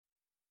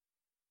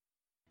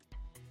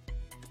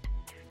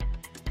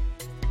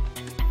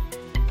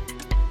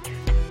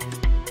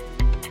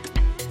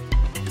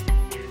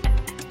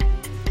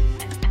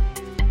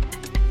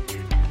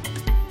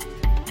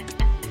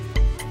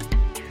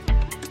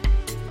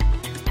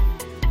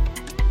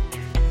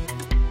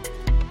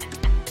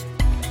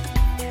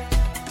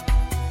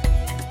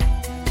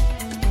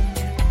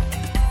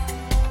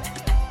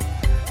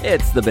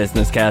It's the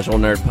Business Casual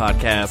Nerd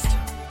Podcast.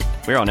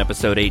 We're on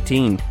episode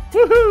 18.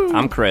 Woohoo!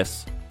 I'm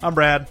Chris. I'm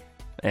Brad.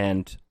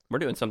 And we're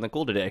doing something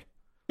cool today.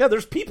 Yeah,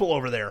 there's people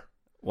over there.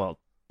 Well,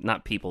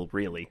 not people,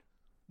 really.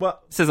 Well,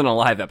 This isn't a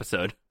live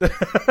episode.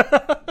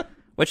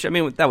 Which, I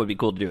mean, that would be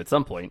cool to do at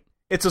some point.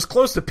 it's as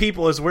close to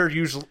people as we're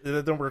usually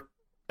than we're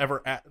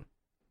ever at.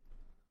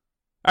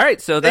 All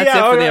right, so that's Yeah,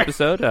 it for the okay.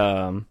 episode.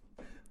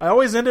 I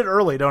always end it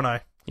early, don't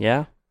I?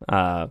 Yeah.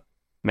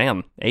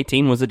 Man,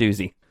 18 was a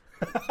doozy.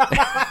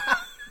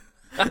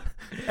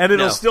 And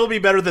it'll No. still be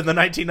better than the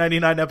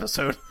 1999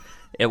 episode.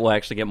 It will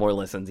actually get more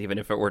listens, even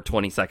if it were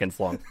 20 seconds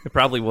long. It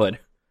probably would.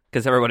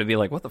 Because everyone would be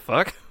like, what the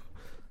fuck?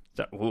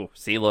 So, ooh,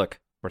 see, look.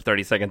 We're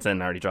 30 seconds in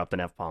and I already dropped an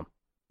F-bomb.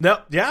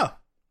 No, yeah.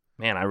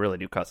 Man, I really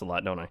do cuss a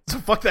lot, don't I? So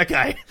fuck that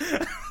guy.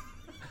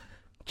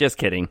 Just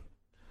kidding.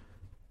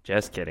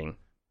 Just kidding.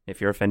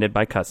 If you're offended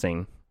by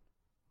cussing,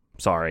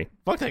 sorry.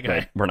 Fuck that But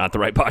guy. we're not the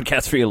right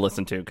podcast for you to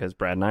listen to because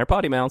Brad and I are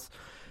potty mouths.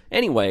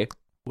 Anyway,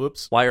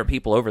 Whoops. why are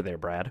people over there,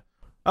 Brad?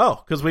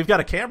 Oh, because we've got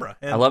a camera.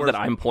 And I love we're- that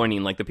I'm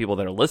pointing like the people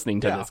that are listening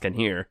to Yeah. this can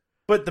hear.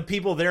 But the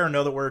people there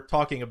know that we're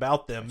talking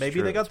about them. Maybe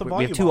True. they got the We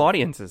volume have two on.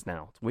 audiences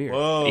now. It's weird.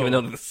 Whoa. Even though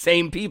they're the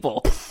same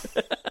people.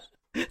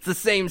 It's the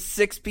same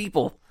 6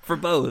 people for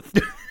both.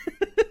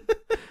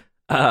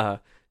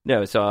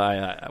 No,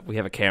 so we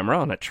have a camera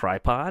on a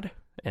tripod,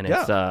 and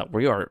it's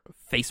we are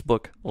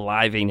Facebook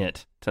living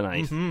it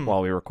tonight Mhm.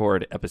 while we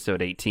record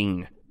episode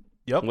 18,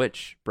 Yep.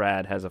 which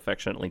Brad has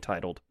affectionately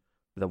titled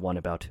 "The One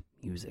About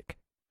Music."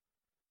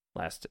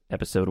 Last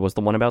episode was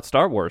the one about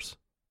Star Wars.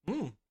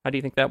 Mm. How do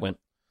you think that went?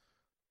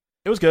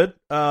 It was good.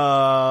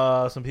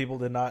 Some people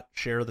did not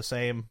share the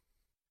same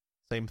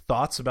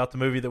thoughts about the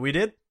movie that we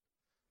did.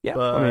 Yeah,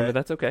 But- I mean, but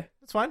that's okay.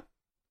 It's fine.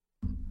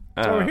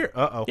 It's over here.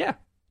 Uh-oh. Yeah.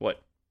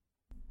 What?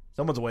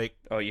 Someone's awake.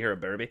 Oh, you hear a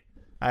baby?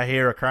 I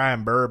hear a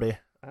crying Burby.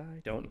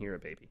 I don't hear a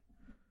baby.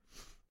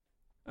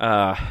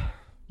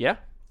 Yeah.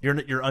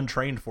 You're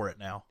untrained for it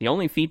now. The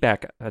only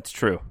feedback that's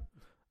true.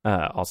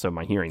 Also,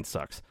 my hearing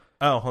sucks.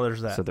 Oh, well,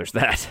 there's that. So there's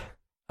that.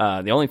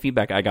 The only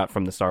feedback I got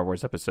from the Star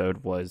Wars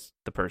episode was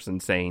the person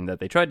saying that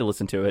they tried to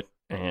listen to it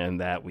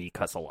and that we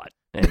cuss a lot,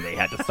 and they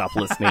had to stop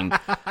listening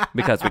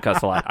because we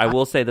cuss a lot. I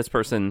will say this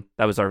person,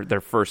 that was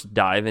their first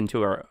dive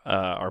into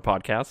our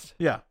podcast.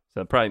 Yeah.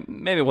 So probably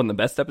maybe wasn't the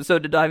best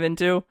episode to dive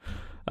into.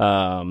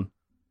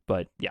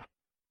 But yeah.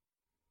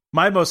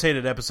 My most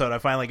hated episode I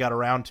finally got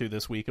around to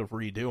this week of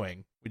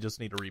redoing. We just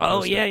need to repost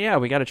Oh it. yeah.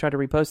 We got to try to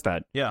repost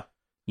that. Yeah.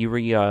 You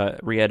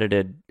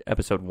re-edited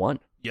episode 1.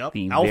 Yep.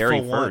 The Alpha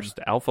very 1. first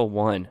Alpha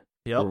 1.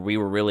 Yep. Where we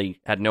were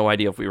had no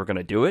idea if we were going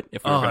to do it,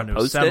 if we were Oh, going and to it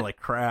post sounded it. like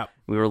crap.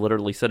 We were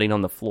literally sitting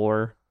on the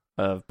floor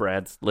of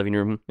Brad's living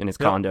room in his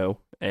Yep. condo,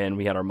 and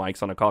we had our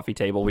mics on a coffee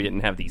table. We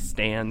didn't have these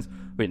stands.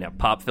 We didn't have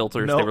pop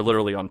filters. Nope. They were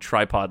literally on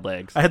tripod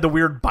legs. I had the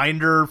weird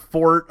binder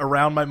fort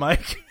around my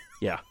mic.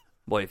 Yeah.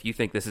 Boy, if you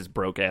think this is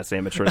broke-ass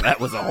amateur, that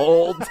was a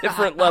whole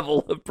different level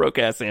of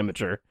broke-ass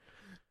amateur.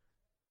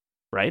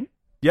 Right?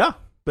 Yeah.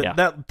 But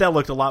Yeah. that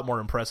looked a lot more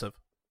impressive.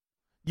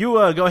 You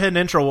go ahead and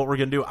intro what we're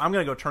going to do. I'm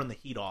going to go turn the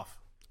heat off.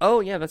 Oh,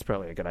 yeah, that's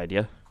probably a good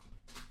idea.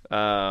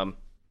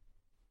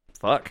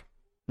 Fuck.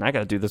 Now I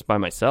gotta do this by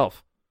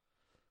myself.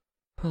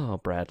 Oh,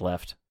 Brad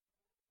left.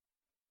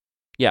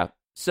 Yeah,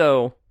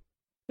 so,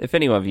 if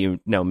any of you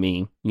know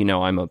me, you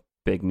know I'm a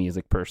big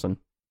music person.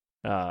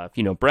 If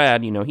you know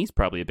Brad, you know he's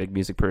probably a big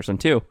music person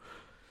too.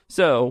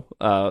 So,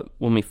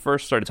 when we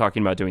first started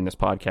talking about doing this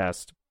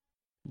podcast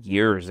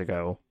years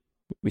ago,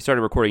 we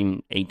started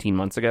recording 18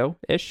 months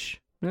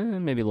ago-ish.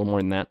 Maybe a little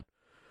more than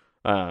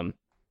that.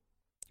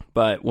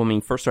 But when we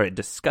first started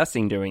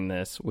discussing doing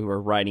this, we were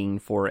writing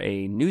for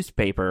a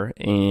newspaper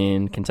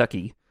in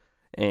Kentucky,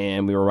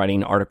 and we were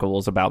writing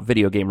articles about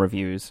video game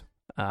reviews.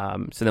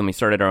 So then we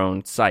started our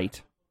own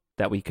site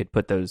that we could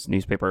put those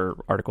newspaper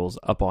articles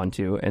up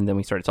onto, and then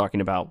we started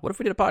talking about, what if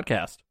we did a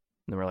podcast?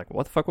 And then we're like,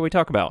 what the fuck would we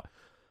talk about?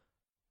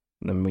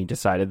 And then we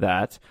decided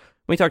that.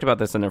 We talked about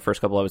this in our first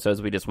couple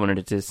episodes. We just wanted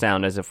it to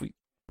sound as if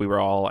we were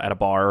all at a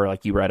bar,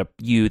 like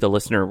you, the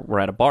listener, were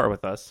at a bar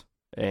with us.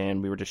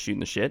 And we were just shooting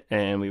the shit,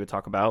 and we would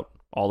talk about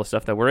all the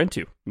stuff that we're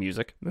into.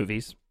 Music,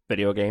 movies,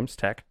 video games,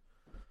 tech.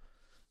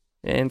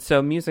 And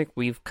so music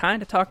we've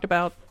kind of talked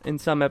about in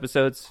some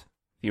episodes.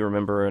 If you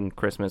remember in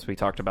Christmas, we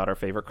talked about our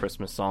favorite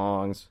Christmas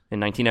songs.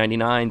 In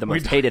 1999, the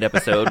most hated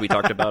episode, we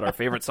talked about our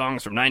favorite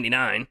songs from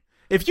 99.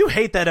 If you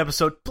hate that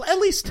episode, at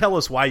least tell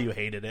us why you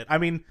hated it. I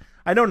mean,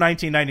 I know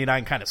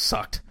 1999 kind of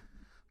sucked,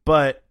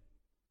 but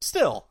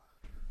still.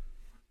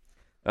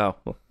 Oh,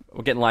 well,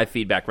 we're getting live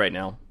feedback right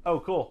now. Oh,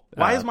 cool.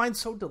 Why is mine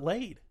so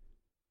delayed?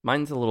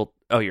 Mine's a little...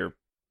 Oh,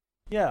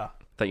 Yeah.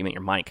 thought you meant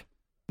your mic.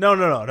 No.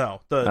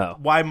 Oh.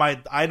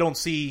 I don't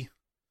see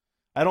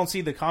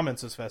the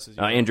comments as fast as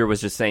you. Andrew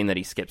was just saying that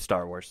he skipped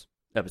Star Wars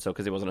episode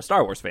because he wasn't a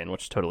Star Wars fan,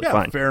 which is totally Yeah,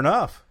 fine. fair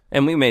enough.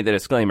 And we made the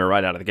disclaimer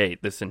right out of the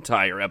gate. This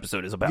entire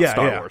episode is about Yeah,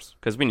 Star yeah. Wars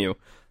because we knew.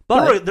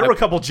 There But were a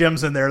couple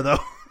gems in there, though.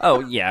 oh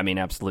yeah, I mean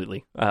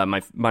absolutely.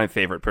 My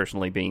favorite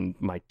personally being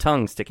my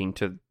tongue sticking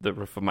to the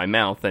roof of my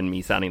mouth and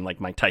me sounding like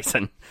Mike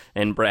Tyson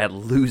and Brad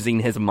losing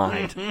his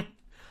mind.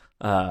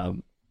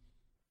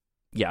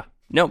 Yeah,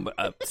 No,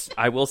 but,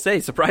 I will say,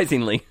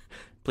 surprisingly,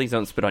 please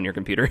don't spit on your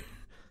computer.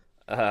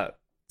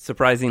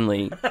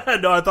 Surprisingly,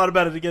 No, I thought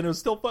about it again. It was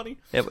still funny.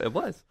 it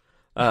was.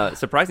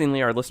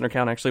 Surprisingly, our listener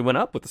count actually went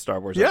up with the Star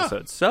Wars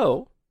episode.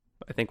 So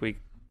I think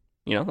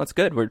that's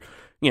good.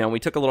 We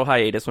took a little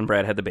hiatus when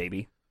Brad had the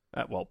baby.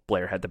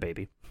 Blair had the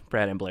baby.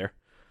 Brad and Blair.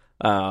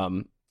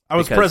 I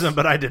was present,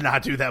 but I did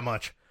not do that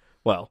much.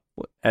 Well,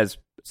 as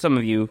some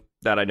of you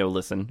that I know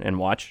listen and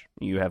watch,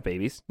 you have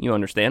babies. You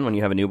understand when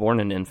you have a newborn,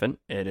 an infant,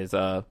 it is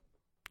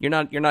you're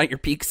not your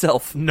peak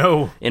self.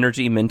 No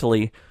energy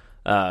mentally.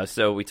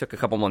 So we took a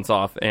couple months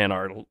off, and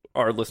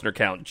our listener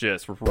count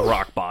just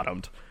rock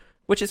bottomed,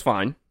 which is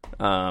fine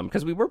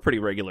because we were pretty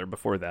regular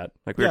before that.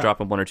 Like we were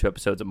dropping 1 or 2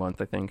 episodes a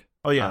month, I think.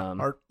 Oh yeah,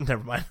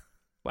 never mind.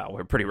 Wow,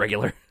 we're pretty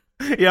regular.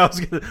 Yeah,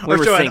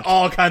 we're showing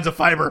all kinds of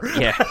fiber.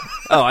 Yeah.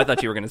 Oh, I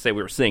thought you were going to say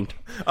we were synced.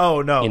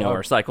 Oh no,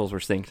 our cycles were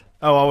synced.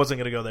 Oh, I wasn't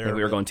going to go there.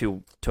 We were going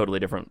 2 totally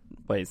different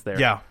ways there.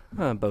 Yeah,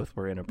 both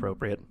were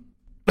inappropriate.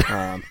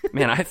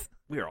 Man,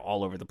 we were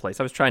all over the place.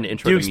 I was trying to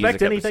intro. Do you the music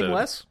expect anything episode.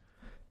 less?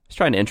 I was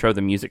trying to intro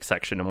the music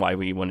section and why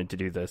we wanted to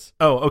do this.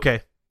 Oh,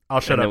 okay. I'll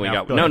shut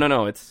up.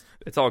 No.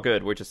 It's all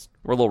good. We're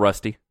a little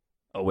rusty,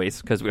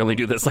 always, because we only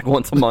do this like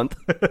once a month.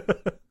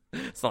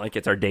 It's not like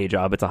it's our day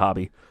job; it's a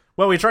hobby.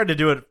 Well, we tried to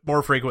do it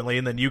more frequently,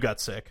 and then you got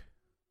sick.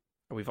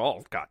 We've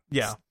all got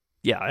yeah.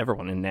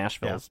 Everyone in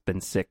Nashville's been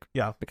sick.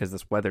 Yeah, because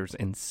this weather's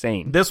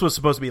insane. This was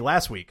supposed to be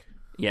last week.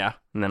 Yeah,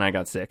 and then I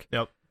got sick.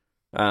 Yep.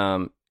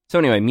 So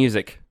anyway,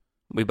 music.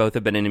 We both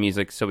have been into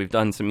music, so we've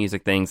done some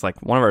music things.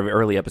 Like one of our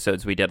early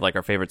episodes, we did like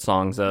our favorite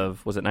songs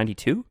of, was it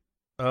 92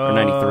 or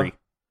 93?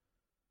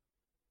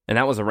 And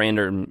that was a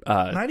random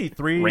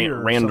 93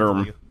 or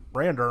random.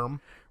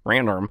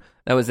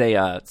 That was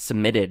a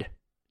submitted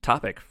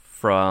topic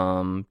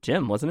from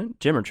Jim, wasn't it?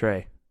 Jim or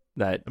Trey?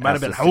 That it might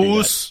have been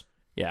House.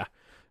 Yeah.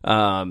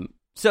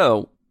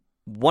 So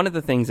one of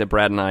the things that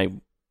Brad and I,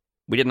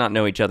 we did not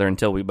know each other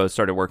until we both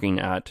started working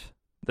at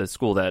the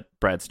school that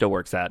Brad still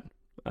works at.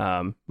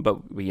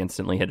 But we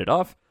instantly hit it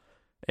off.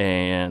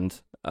 And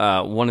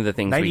one of the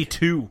things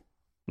 92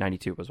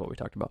 was what we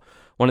talked about.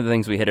 One of the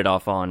things we hit it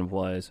off on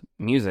was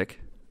music.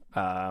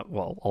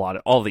 All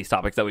of these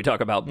topics that we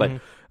talk about,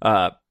 but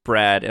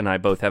Brad and I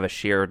both have a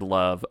shared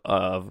love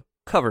of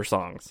cover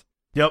songs.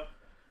 Yep.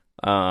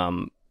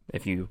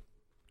 If you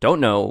don't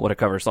know what a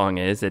cover song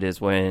is, it is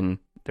when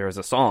there is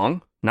a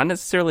song, not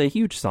necessarily a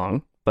huge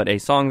song, but a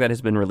song that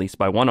has been released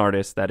by one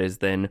artist that is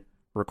then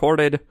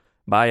recorded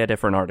by a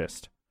different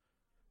artist.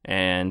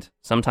 And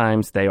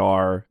sometimes they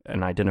are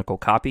an identical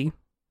copy,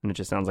 and it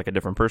just sounds like a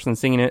different person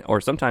singing it,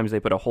 or sometimes they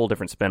put a whole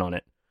different spin on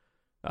it.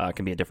 It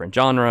can be a different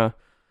genre.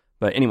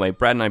 But anyway,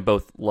 Brad and I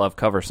both love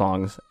cover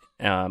songs,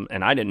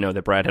 and I didn't know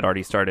that Brad had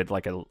already started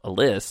like a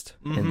list,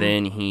 and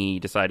then he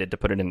decided to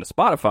put it into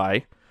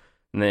Spotify,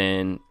 and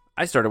then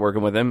I started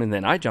working with him, and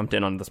then I jumped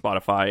in on the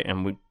Spotify,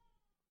 and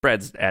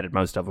Brad's added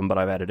most of them, but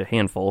I've added a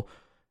handful.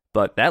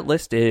 But that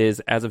list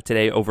is, as of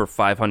today, over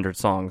 500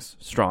 songs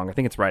strong. I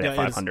think it's right at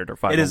 500 or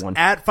 501. It is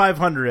at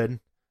 500,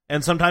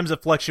 and sometimes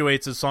it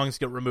fluctuates as songs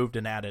get removed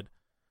and added.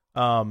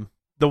 The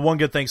one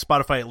good thing,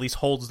 Spotify at least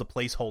holds the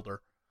placeholder.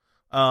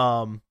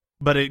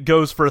 But it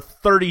goes for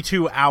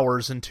 32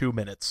 hours and 2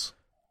 minutes.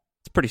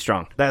 It's pretty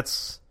strong.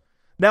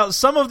 Now,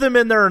 some of them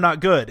in there are not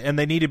good, and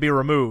they need to be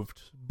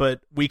removed, but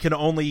we can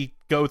only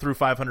go through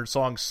 500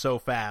 songs so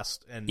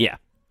fast. And yeah.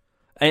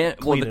 And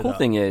the cool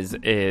thing is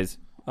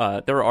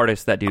there are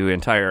artists that do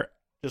entire...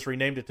 Just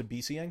renamed it to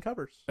BCN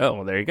Covers. Oh,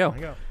 well, there you go.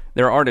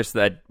 There are artists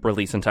that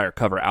release entire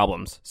cover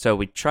albums. So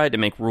we tried to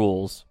make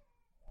rules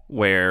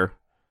where...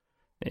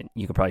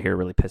 You can probably hear a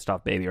really pissed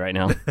off baby right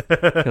now.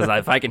 Because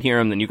if I can hear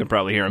him, then you can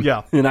probably hear him.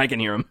 Yeah. And I can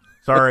hear him.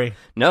 Sorry.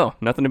 No,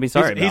 nothing to be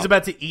sorry about. He's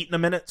about to eat in a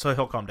minute, so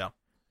he'll calm down.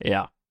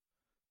 Yeah.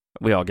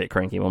 We all get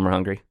cranky when we're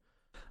hungry.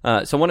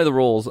 So one of the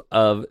rules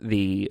of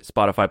the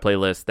Spotify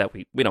playlist that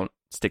we don't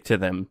stick to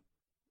them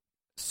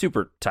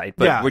super tight,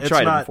 but we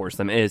try to enforce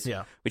them, is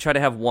we try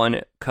to have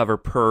one cover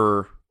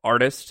per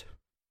artist,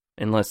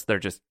 unless they're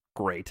just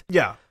great.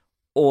 Yeah.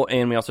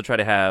 And we also try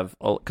to have,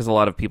 because a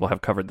lot of people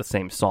have covered the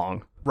same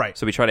song. Right.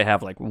 So we try to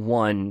have like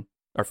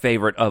our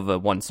favorite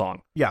of one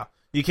song. Yeah.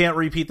 You can't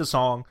repeat the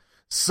song.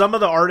 Some of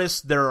the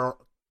artists, there are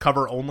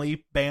cover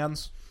only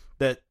bands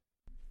that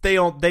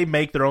they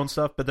make their own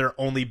stuff, but they're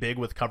only big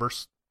with cover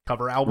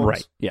albums.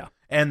 Right. Yeah.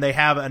 And they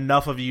have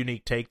enough of a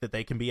unique take that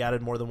they can be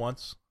added more than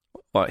once.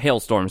 Well,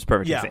 Hailstorm's a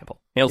perfect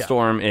example.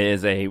 Hailstorm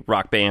is a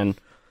rock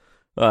band,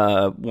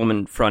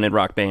 woman-fronted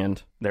rock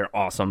band. They're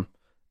awesome.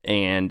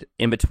 And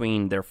in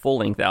between their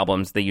full-length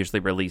albums, they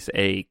usually release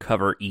a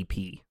cover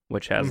EP,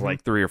 which has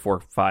like 3 or 4 or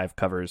 5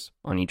 covers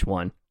on each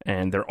one.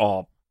 And they're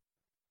all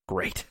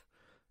great,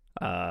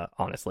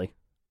 honestly.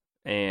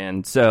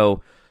 And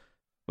so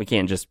we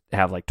can't just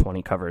have like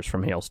 20 covers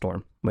from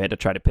Hailstorm. We had to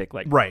try to pick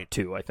like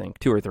 2, I think.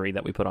 2 or 3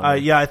 that we put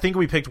on. Yeah, I think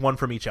we picked one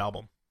from each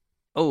album.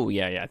 Oh,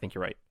 yeah, I think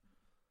you're right.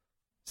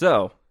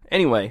 So,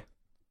 anyway,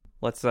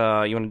 let's, you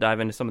want to dive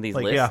into some of these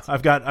lists?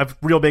 Yeah, I've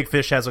Real Big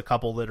Fish has a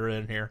couple that are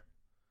in here.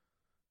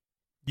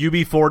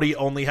 UB40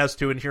 only has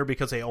 2 in here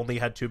because they only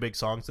had 2 big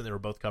songs and they were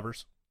both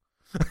covers.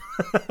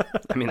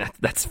 I mean,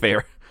 that's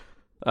fair.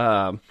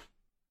 All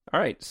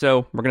right,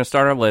 so we're going to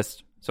start our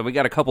list. So we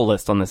got a couple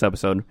lists on this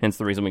episode, hence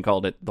the reason we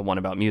called it the one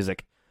about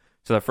music.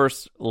 So the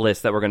first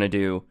list that we're going to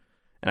do,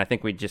 and I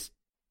think we just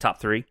top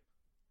three.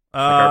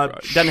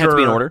 Doesn't have to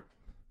be in order.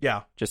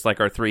 Yeah. Just like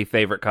our three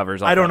favorite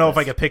covers. I don't know if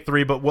I could pick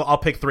three, but I'll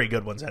pick three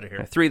good ones out of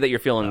here. Three that you're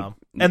feeling.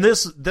 And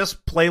this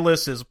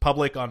playlist is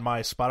public on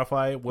my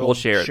Spotify. We'll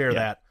share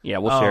that. Yeah,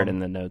 we'll share it in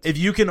the notes. If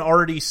you can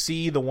already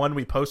see the one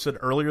we posted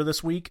earlier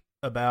this week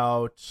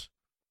about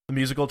the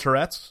musical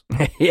Tourette's.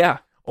 Yeah.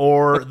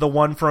 Or the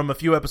one from a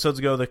few episodes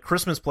ago, the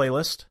Christmas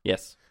playlist.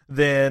 Yes.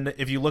 Then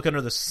if you look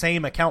under the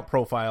same account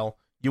profile,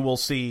 you will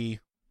see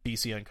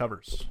BCN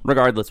covers.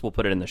 Regardless, we'll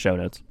put it in the show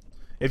notes.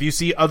 If you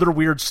see other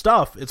weird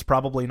stuff, it's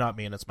probably not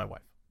me and it's my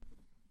wife.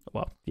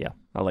 Well, yeah.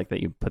 I like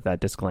that you put that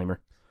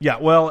disclaimer. Yeah,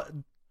 well,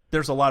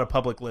 there's a lot of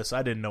public lists.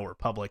 I didn't know were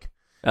public.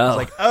 Oh. I was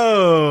like,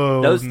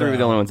 oh, those three were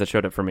the only ones that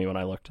showed up for me when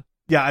I looked.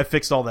 Yeah, I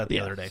fixed all that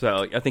the other day.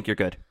 So I think you're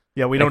good.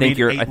 Yeah, we don't need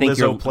eight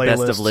Lizzo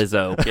playlists. Best of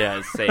Lizzo, yeah,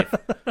 is safe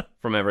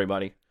from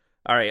everybody.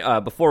 All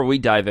right, before we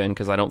dive in,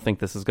 because I don't think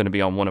this is going to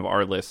be on one of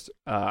our lists,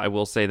 I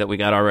will say that we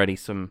got already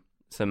some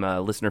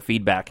listener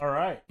feedback. All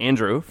right.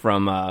 Andrew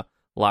from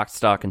Lock,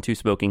 Stock, and Two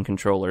Smoking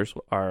Controllers,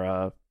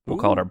 we'll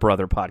call it our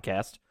brother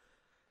podcast.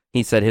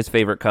 He said his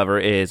favorite cover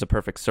is A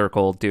Perfect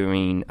Circle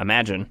doing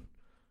Imagine,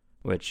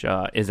 which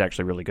is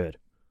actually really good.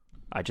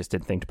 I just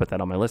didn't think to put that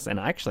on my list. And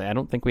actually, I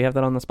don't think we have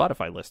that on the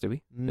Spotify list, do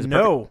we?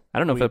 No. I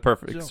don't know if The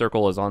Perfect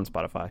Circle is on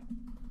Spotify. I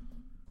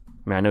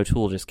mean, I know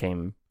Tool just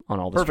came on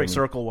all the Perfect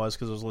streaming. Circle was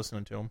because I was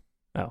listening to him.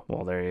 Oh,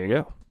 well, there you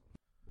go.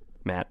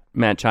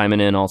 Matt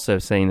chiming in also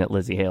saying that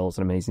Lizzie Hale is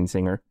an amazing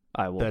singer.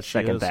 I will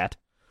second that.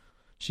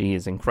 She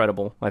is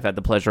incredible. I've had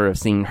the pleasure of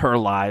seeing her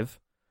live.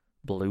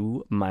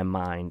 Blew my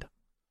mind.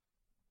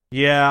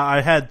 Yeah,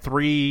 I had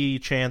 3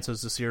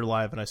 chances to see her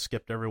live, and I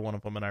skipped every one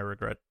of them, and I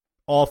regret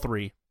all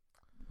 3.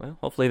 Well,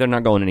 hopefully they're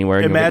not going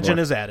anywhere. Imagine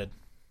is added.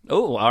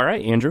 Oh, all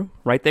right, Andrew.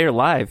 Right there,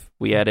 live.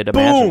 We added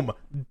Imagine. Boom!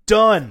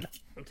 Done!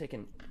 I'm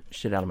taking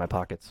shit out of my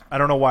pockets. I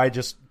don't know why I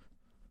just,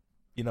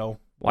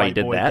 why you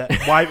did that?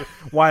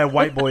 Why I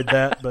whiteboyed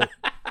that, but...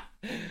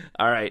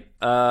 All right.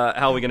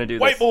 How are we going to do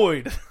this?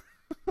 Whiteboyed!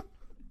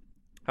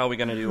 How are we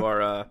going to do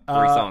our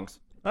 3 songs?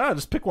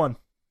 Just pick one.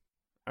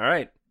 All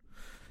right.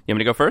 You want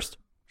me to go first?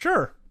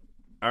 Sure.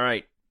 All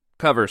right.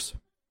 Covers.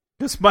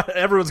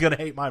 Everyone's going to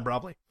hate mine,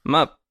 probably. I'm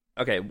up.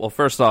 Okay, well,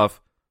 first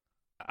off,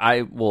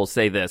 I will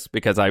say this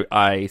because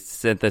I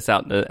sent this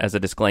out as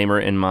a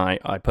disclaimer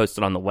I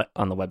posted on the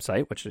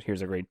website, which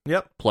here's a great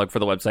plug for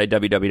the website,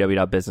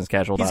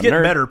 www.businesscasual.nerd. He's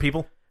getting better,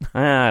 people.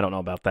 I don't know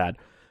about that.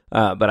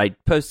 But I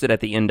posted at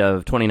the end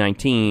of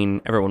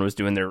 2019, everyone was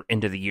doing their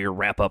end of the year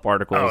wrap-up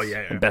articles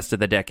and best of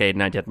the decade,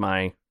 and I did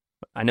I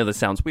know this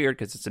sounds weird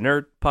because it's a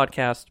nerd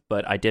podcast,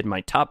 but I did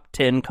my top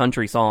 10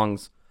 country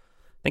songs.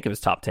 I think it was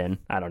top 10.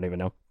 I don't even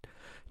know.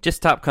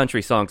 Just top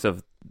country songs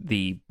of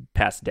the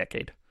past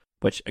decade,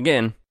 which,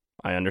 again,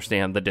 I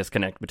understand the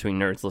disconnect between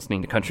nerds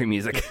listening to country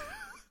music.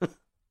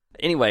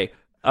 Anyway,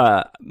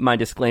 my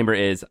disclaimer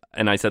is,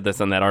 and I said this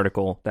on that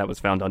article that was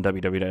found on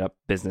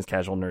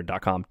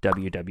www.businesscasualnerd.com,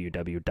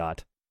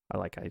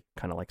 I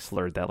kind of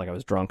slurred that like I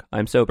was drunk.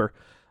 I'm sober.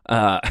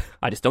 I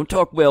just don't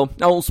talk well. I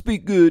don't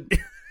speak good.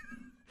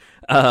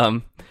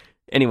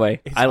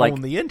 Anyway, it's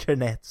on the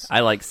internet.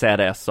 I like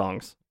sad-ass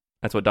songs.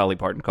 That's what Dolly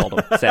Parton called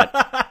them.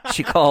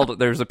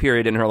 There's a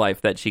period in her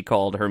life that she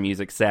called her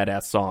music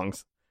sad-ass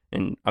songs.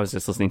 And I was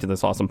just listening to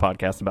this awesome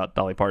podcast about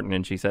Dolly Parton,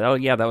 and she said, oh,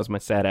 yeah, that was my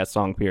sad-ass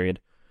song period.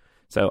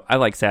 So I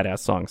like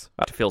sad-ass songs.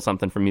 I have to feel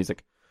something from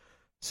music.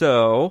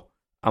 So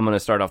I'm going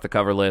to start off the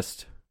cover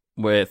list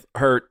with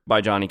Hurt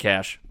by Johnny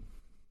Cash.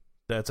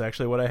 That's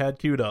actually what I had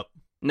queued up.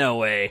 No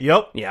way.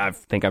 Yep. Yeah, I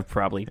think I've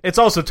probably... It's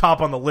also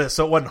top on the list,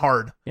 so it wasn't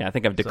hard. Yeah, I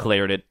think I've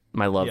declared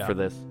my love for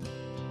this.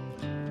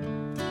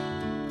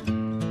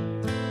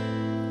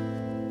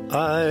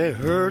 I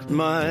hurt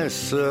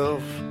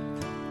myself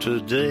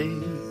today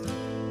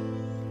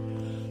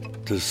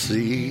to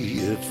see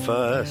if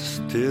I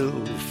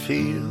still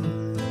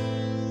feel.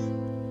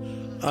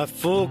 I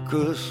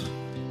focus.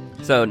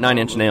 So 9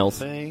 Inch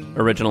Nails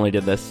originally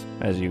did this,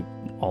 as you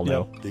all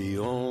know.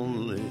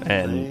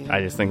 And I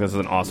just think this is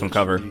an awesome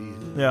cover.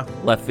 Yeah.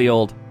 Left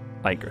field.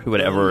 Like, who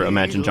would ever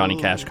imagine Johnny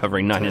Cash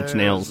covering 9 Inch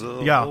Nails?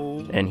 Yeah.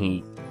 And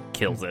he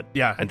kills it.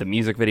 Yeah. And the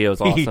music video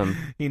is awesome.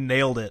 He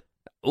nailed it.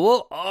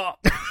 Oh.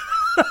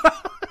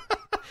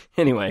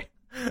 Anyway,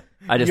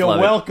 I just You're love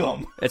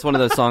welcome. it. It's one of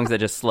those songs that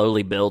just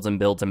slowly builds and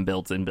builds and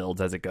builds and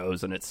builds as it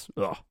goes, and it's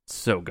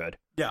so good.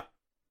 Yeah.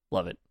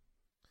 Love it.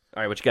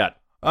 All right, what you got?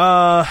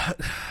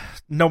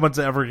 No one's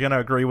ever gonna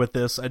agree with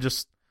this.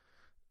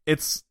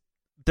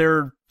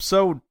 They're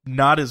so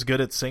not as good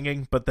at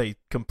singing, but they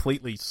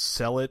completely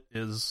sell it.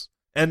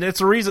 And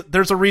it's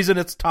there's a reason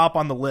it's top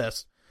on the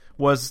list.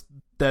 Was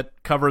that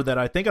cover that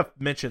I think I've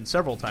mentioned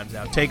several times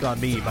now, Take On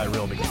Me by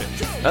Real Big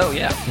Fish. Oh,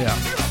 yeah. Yeah.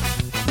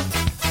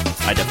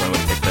 I definitely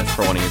would pick this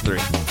for one of your 3.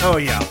 Oh,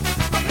 yeah.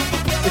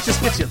 It just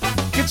gets you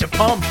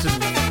pumped.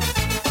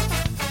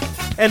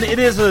 And it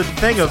is a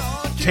thing of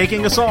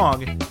taking a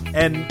song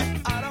and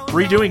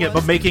redoing it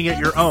but making it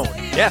your own.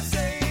 Yeah.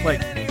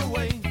 Like,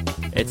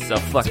 It's a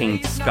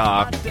fucking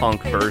ska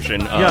punk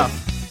version of Yeah.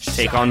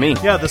 Take On Me.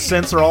 yeah, the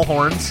synths are all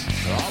horns,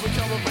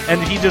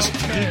 and he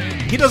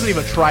doesn't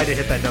even try to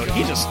hit that note.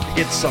 He just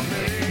hits something.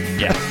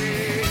 Yeah.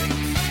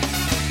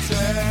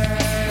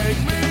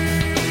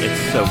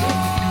 It's so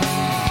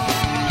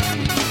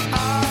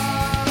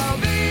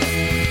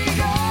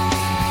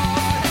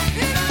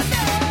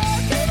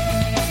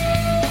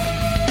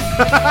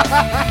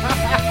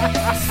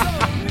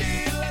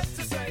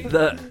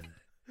good.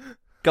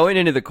 Going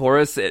into the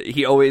chorus,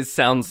 he always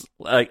sounds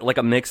like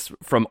a mix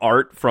from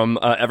Art from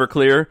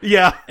Everclear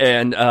Yeah.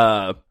 and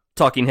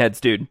Talking Heads,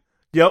 dude.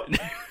 Yep.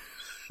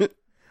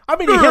 I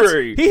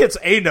mean, he hits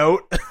a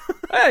note.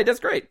 Hey, that's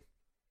great.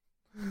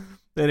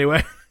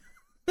 Anyway,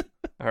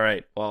 All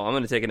right, well, I'm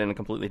going to take it in a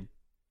completely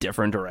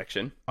different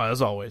direction.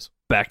 as always.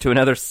 Back to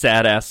another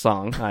sad-ass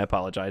song. I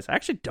apologize. I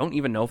actually don't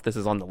even know if this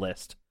is on the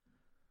list.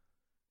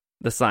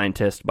 The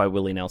Scientist by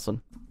Willie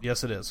Nelson.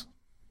 Yes, it is.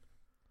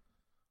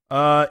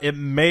 It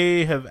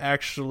may have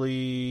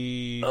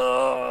actually.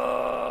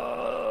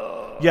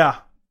 Yeah,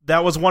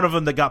 that was one of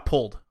them that got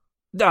pulled.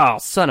 Oh,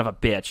 son of a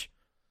bitch.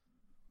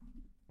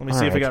 Let me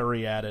see if it got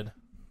re-added.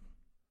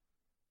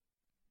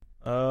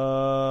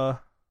 No.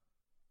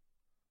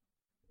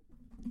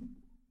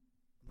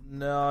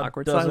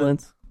 Awkward doesn't.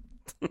 silence.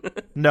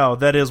 No,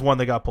 that is one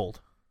that got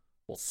pulled.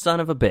 Well, son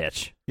of a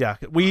bitch. Yeah,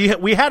 we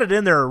had it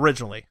in there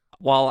originally.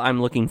 While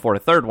I'm looking for a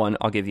third one,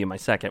 I'll give you my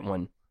second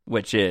one,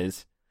 which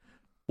is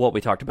what we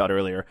talked about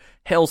earlier.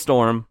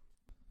 Hailstorm.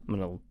 I'm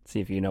going to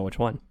see if you know which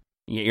one.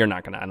 You're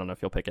not going to. I don't know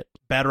if you'll pick it.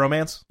 Bad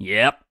Romance.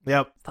 Yep.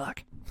 Yep.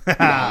 Fuck. The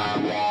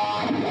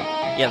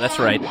Yeah, that's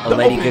right. A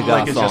Lady opening Gaga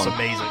lick is song. just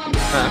amazing.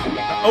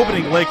 The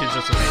opening lick is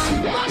just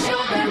amazing.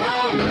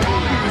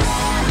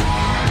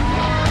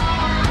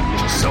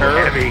 Just so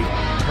heavy.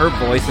 Her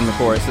voice in the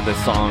chorus of this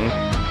song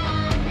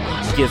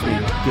gives me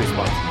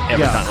goosebumps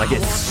every Yeah. time. Like,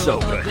 it's so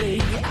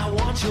good.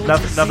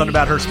 Nothing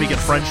about her speaking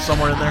French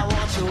somewhere in there.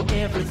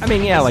 I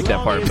mean, yeah, I like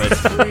that part,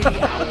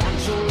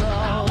 but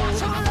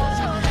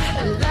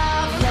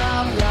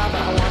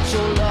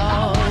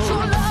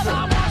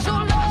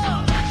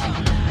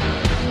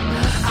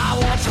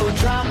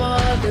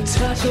The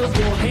touch of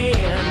your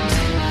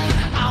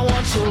hand. I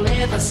want your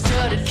leather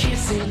studded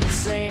kiss in the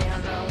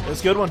sand.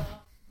 It's a good one.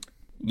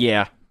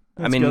 yeah.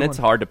 I That's a mean, good it's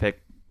one. hard to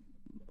pick.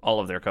 All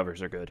of their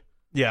covers are good.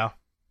 Yeah.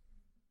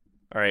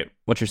 All right,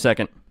 what's your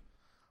second?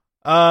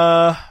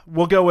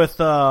 We'll go with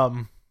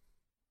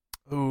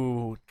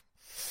ooh.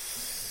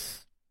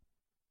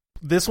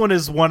 This one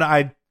is one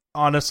I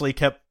honestly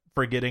kept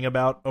forgetting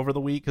about over the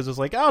week because it's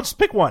like, oh, just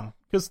pick one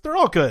because they're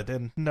all good.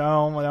 And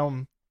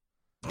no.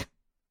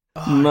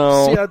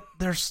 No.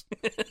 See,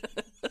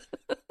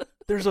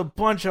 there's a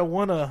bunch I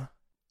wanna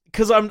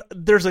because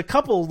there's a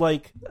couple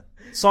like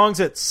songs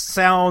that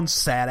sound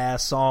sad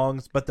ass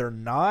songs, but they're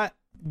not.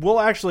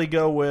 We'll actually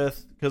go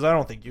with because I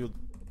don't think you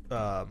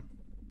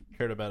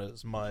cared about it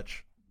as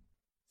much.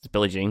 It's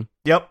Billie Jean.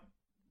 Yep,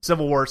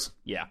 Civil Wars.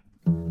 Yeah.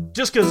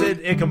 Just because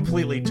it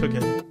completely took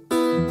it,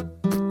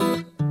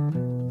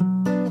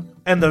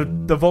 and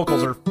the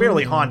vocals are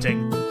fairly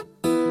haunting.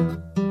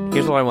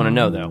 Here's what I want to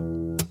know, though.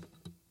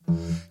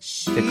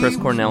 Did Chris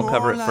Cornell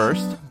cover it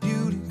first?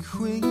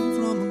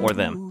 Or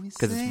them?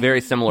 Because it's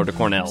very similar to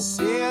Cornell's.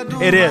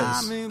 It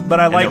is, but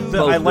I like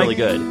they're both really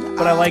good.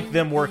 But I like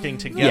them working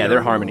together. Yeah,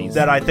 their harmonies.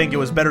 That I think it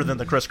was better than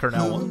the Chris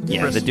Cornell one.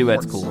 Yeah, the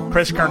duet's cool.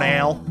 Chris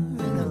Cornell,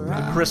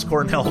 the Chris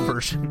Cornell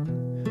version.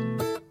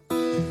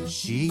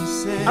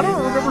 I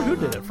don't remember who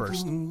did it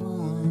first.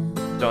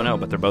 Don't know,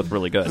 but they're both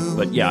really good.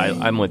 But yeah,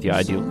 I'm with you.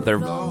 I do. Their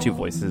two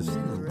voices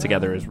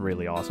together is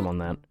really awesome on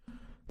that.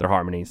 Their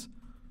harmonies.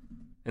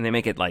 And they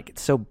make it like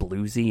it's so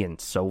bluesy and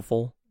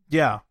soulful.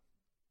 Yeah,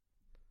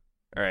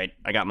 All right,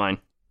 I got mine.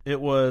 it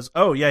was.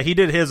 Oh yeah, he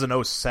did his in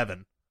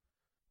 2007.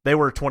 They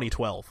were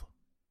 2012.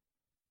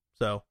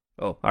 So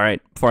Oh, all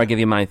right. Before I give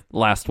you my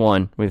last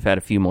one, we've had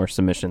a few more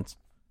submissions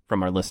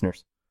from our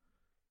listeners.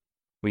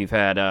 We've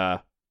had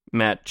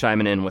Matt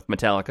chiming in with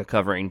Metallica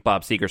covering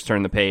Bob Seger's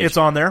Turn the Page. it's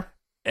on there.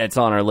 It's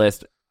on our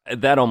list.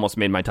 That almost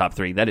made my top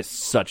 3. That is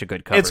such a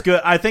good cover. It's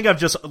good. I think I've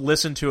just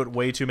listened to it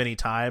way too many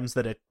times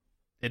that it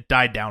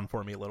died down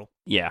for me a little.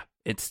 Yeah,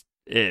 it's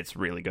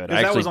really good.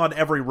 That was on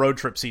every road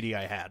trip CD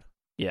I had.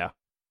 Yeah.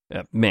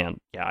 Man,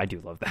 yeah, I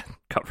do love that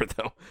cover,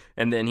 though.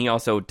 And then he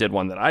also did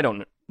one that I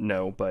don't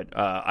know, but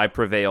I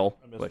Prevail,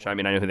 which, I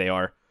mean, I know who they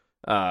are,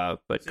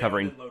 but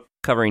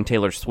covering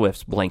Taylor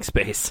Swift's Blank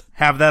Space.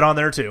 Have that on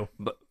there too.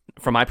 But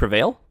from I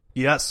Prevail?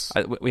 Yes.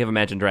 We have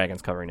Imagine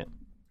Dragons covering it.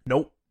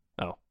 Nope.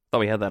 Oh, thought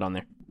we had that on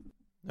there.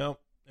 Nope.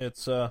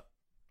 It's I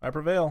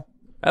Prevail.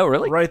 Oh,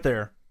 really? Right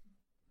there.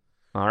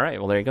 All right,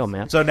 well, there you go,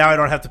 man. So now I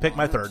don't have to pick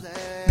my third.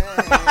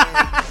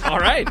 All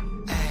right.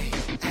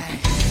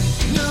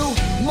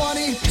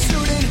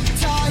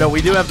 No,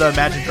 we do have the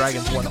Imagine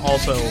Dragons one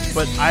also,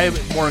 but I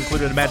have more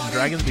included Imagine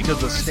Dragons because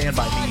of the Stand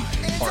By Me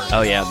part.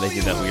 Oh, yeah, they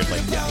do that weird,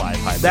 like, live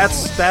hybrid.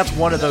 That's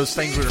one of those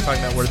things we were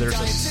talking about where there's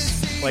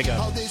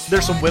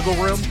there's some wiggle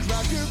room.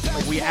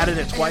 Like we added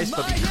it twice,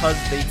 but because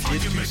they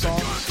did 2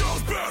 songs, So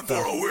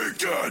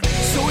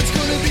it's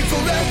gonna be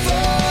forever,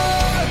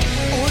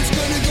 or it's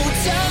gonna go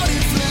down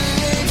in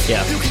flames.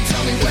 Yeah. You can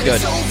tell me when Good.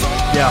 it's over.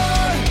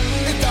 yeah.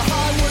 If the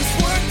high was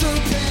worth the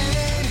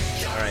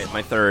pain. All right,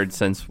 my third,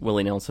 since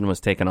Willie Nelson was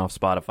taken off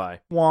Spotify.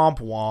 Womp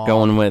womp.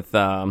 Going with,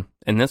 and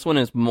this one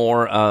is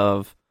more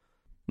of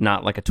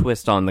not like a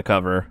twist on the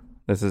cover.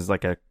 This is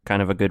like a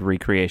kind of a good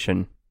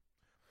recreation.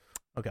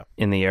 Okay.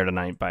 In the Air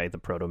Tonight by the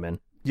Proto Men.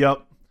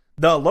 Yep.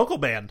 The local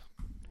band.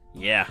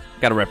 Yeah,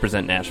 got to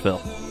represent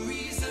Nashville.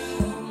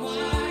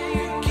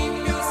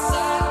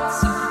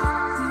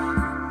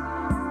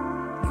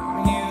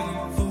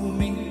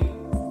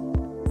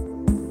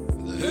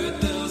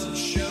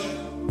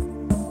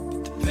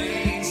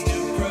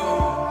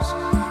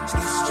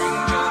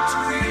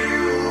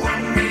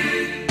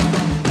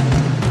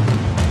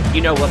 You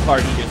know what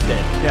part he just did.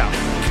 Yeah.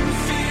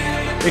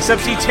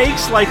 Except he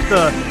takes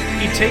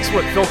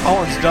what Phil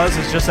Collins does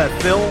is just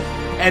that fill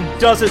and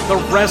does it the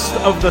rest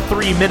of the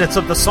 3 minutes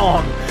of the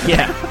song.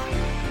 Yeah.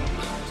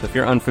 So if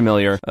you're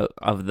unfamiliar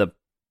of the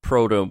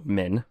Proto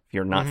Men, if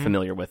you're not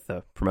familiar with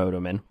the Proto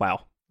Men,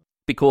 wow.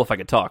 Be cool if I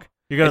could talk.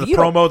 You're going If to you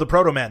promo the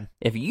Proto Men.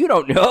 If you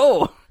don't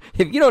know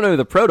who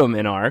the Proto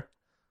Men are,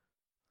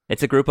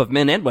 it's a group of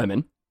men and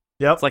women.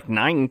 Yep. It's like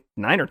nine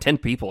or 10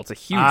 people. It's a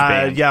huge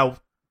band. Yeah.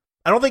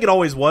 I don't think it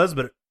always was,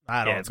 but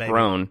I don't know. Yeah, it's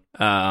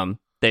grown.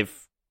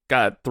 They've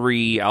got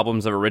 3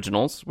 albums of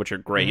originals, which are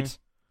great.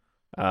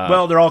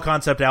 Well, they're all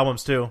concept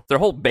albums too. Their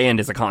whole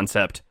band is a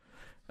concept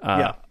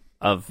Yeah.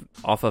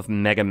 off of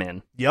Mega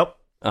Men. Yep.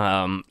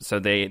 So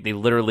they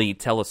literally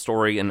tell a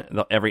story in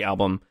every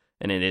album,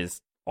 and it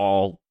is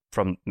all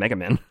from Mega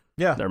Men.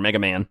 Yeah. They're Mega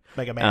Man.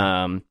 Mega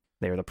Man.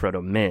 They're the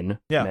Proto Men.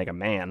 Yeah. Mega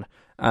Man.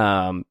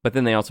 But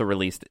then they also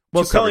released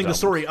Well, 2 it's telling covers the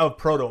story of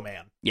Proto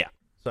Man. Yeah.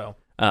 So.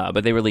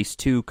 But they released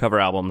 2 cover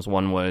albums.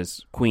 One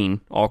was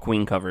Queen, all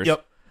Queen covers.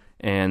 Yep.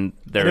 And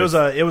And it was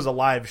a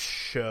live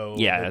show.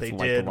 Yeah, that it's they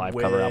like did the live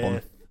with, cover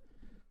album.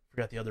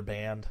 Forgot the other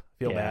band.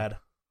 Feel Yeah. bad.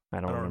 I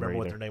don't remember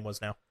what either. their name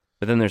was now.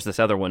 But then there's this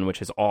other one,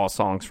 which is all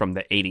songs from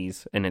the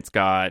 80s, and it's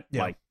got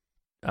Yeah. like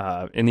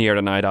In the Air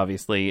Tonight,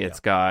 obviously. It's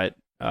got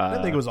I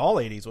didn't think it was all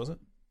 80s, was it?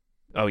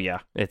 oh yeah,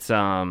 it's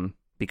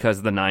Because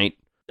of the Night,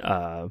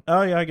 Oh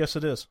yeah, I guess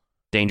it is.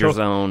 Danger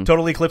Zone,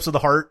 Total Eclipse of the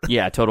Heart.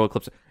 yeah, Total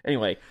Eclipse.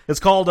 Anyway, It's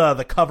called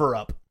The Cover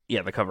Up.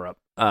 yeah, the cover up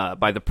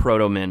by the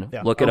Proto Men.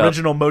 Yeah. Look it up.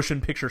 Original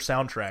motion picture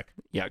soundtrack.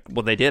 Yeah,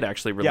 well, they did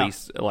actually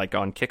release like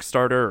on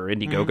Kickstarter or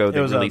Indiegogo. It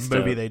They was released a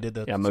movie they did.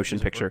 yeah, motion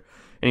music picture.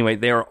 Anyway,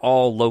 they are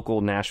all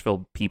local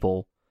Nashville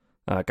people,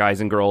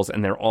 guys and girls,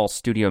 and they're all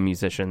studio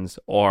musicians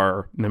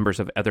or members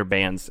of other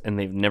bands, and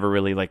they've never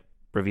really like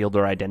revealed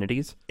their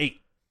identities. 8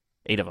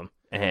 of them,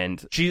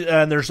 and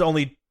and there's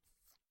only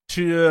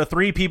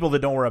 3 people that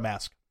don't wear a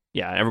mask,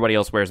 yeah, everybody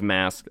else wears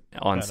masks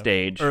on kind of.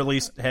 stage. or at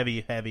least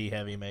heavy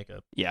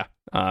makeup. Yeah,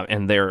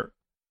 and they're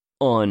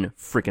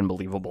unfreaking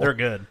believable. They're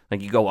good.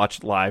 Like you go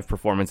watch live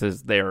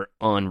performances, they're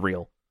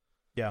unreal.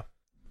 Yeah,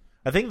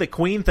 I think the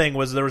Queen thing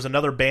was there was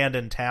another band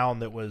in town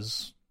that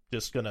was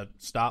just gonna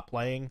stop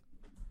playing,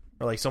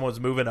 or like someone was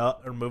moving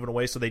up or moving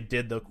away, so they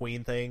did the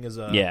Queen thing as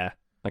a Yeah,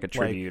 like a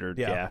tribute or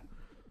yeah. yeah.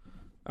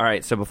 All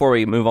right, so before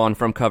we move on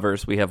from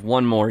covers, we have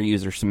one more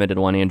user submitted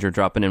one. Andrew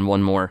dropping in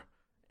one more,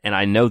 and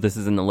I know this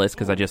is in the list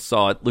because I just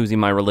saw it. "Losing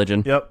My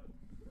Religion" Yep.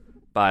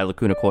 by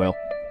Lacuna Coil.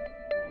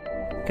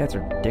 You guys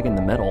are digging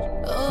the metal.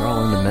 They're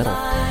all into metal.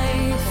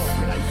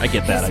 I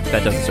get that.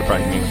 That doesn't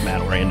surprise me with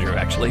Matt or Andrew,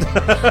 actually.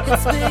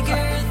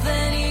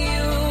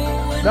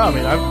 No, I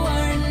mean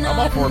I'm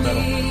all for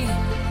metal.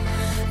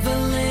 The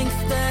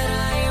length that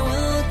I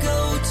will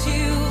go to,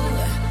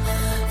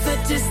 the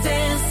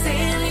distance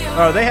in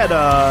your They had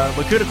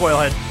Lacuna Coil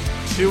had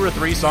 2 or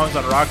 3 songs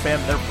on Rock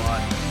Band. They're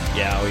fun.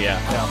 Yeah, oh yeah.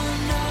 Yeah.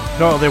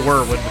 No, they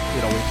were when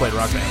we played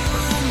Rock Band.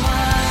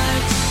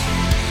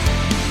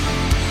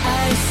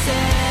 I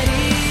set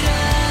it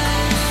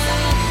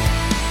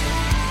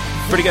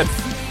up. Pretty good.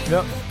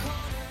 Yep.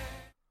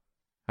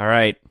 All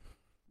right.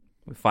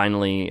 We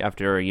finally,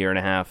 after a year and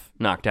a half,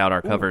 knocked out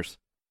our covers.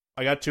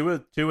 I got two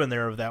in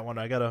there of that one.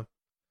 I gotta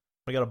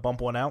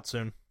bump one out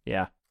soon.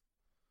 Yeah.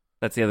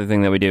 That's the other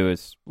thing that we do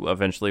is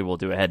eventually we'll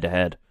do a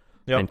head-to-head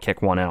and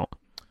kick one out.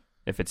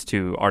 If it's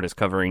 2 artists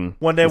covering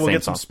One day the we'll same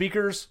get some song.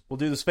 speakers. We'll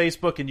do this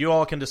Facebook, and you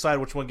all can decide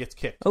which one gets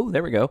kicked. Oh,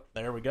 there we go.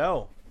 There we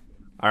go.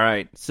 All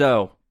right.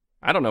 So,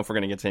 I don't know if we're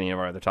going to get to any of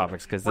our other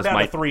topics because We're this down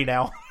might to 3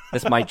 now.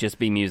 this might just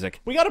be music.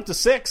 We got up to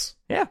 6.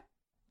 Yeah.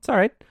 It's all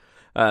right.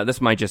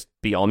 This might just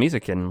be all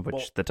music, in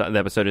which the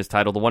episode is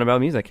titled "The One About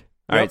Music."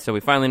 All right, so we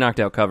finally knocked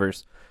out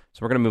covers. So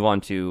we're going to move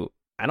on to,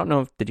 I don't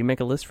know, did you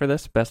make a list for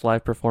this? Best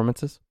live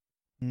performances?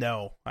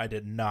 No, I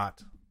did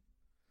not.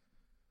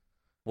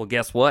 Well,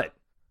 guess what?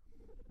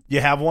 You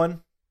have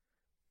one?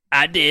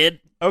 I did.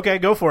 Okay,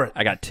 go for it.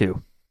 I got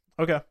 2,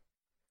 Okay.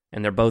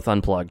 and they're both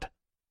unplugged.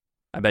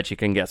 I bet you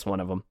can guess one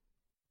of them.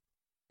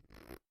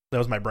 That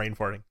was my brain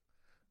farting.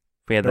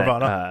 If we had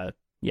Nirvana? that,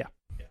 yeah.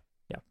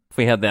 If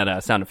we had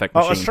that sound effect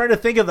machine. I was trying to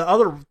think of the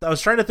other. I was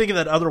trying to think of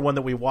that other one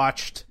that we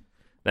watched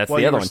That's Well,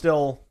 the you other were one.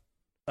 still,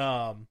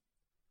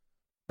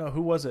 no,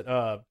 who was it?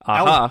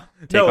 Aha,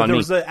 Take no, On there Me.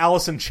 was the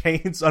Alice in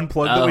Chains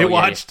Unplugged that Oh, we yeah,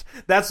 watched.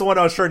 That's the one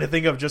I was trying to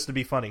think of just to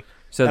be funny.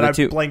 So and the I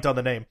two, blanked on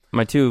the name.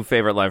 my two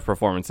favorite live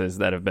performances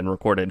that have been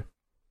recorded,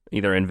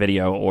 either in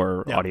video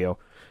or Yeah. audio.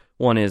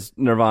 One is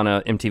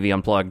Nirvana MTV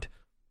Unplugged.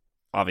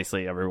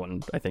 Obviously,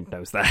 everyone I think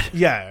knows that.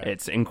 Yeah.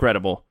 It's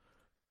incredible.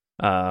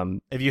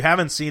 If you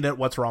haven't seen it,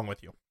 what's wrong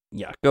with you?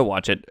 Yeah, go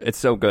watch it. It's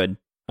so good.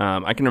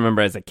 I can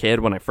remember as a kid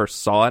when I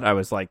first saw it, I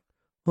was like,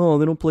 "Oh,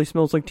 they don't play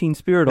Smells Like Teen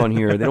Spirit on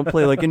here. They don't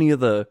play like any of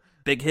the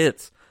big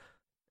hits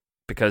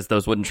because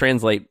those wouldn't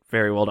translate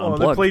very well to Oh, they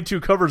Unplugged." played 2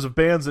 covers of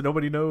bands that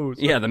nobody knows.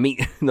 Yeah, the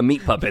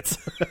meat puppets.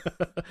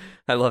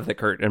 I love that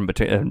Kurt in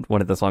between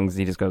one of the songs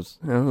he just goes,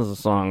 "Oh, this is a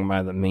song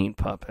by the Meat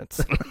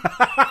Puppets."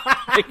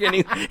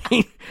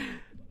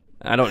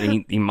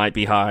 And he might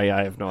be high.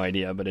 I have no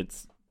idea, but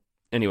it's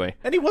anyway.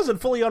 And he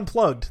wasn't fully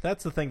unplugged.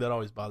 That's the thing that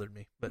always bothered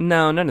me. But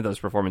No, none of those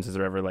performances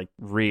are ever like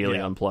really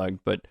Yeah.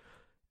 unplugged. But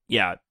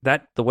yeah,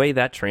 that the way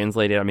that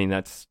translated, I mean,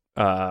 that's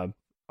an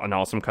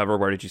awesome cover.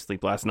 Where Did You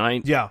Sleep Last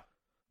Night? yeah.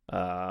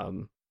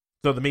 Um,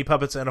 So the Meat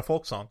Puppets and a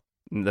folk song.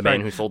 the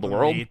Man Who Sold the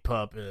World, Meat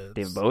Puppets.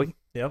 David Bowie.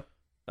 Yep.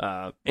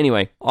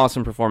 Anyway,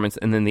 awesome performance.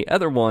 And then the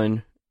other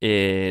one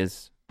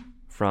is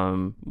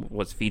from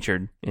what's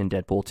featured in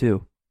Deadpool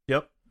 2,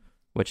 Yep.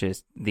 which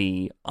is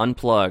the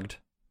unplugged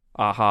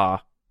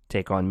Aha,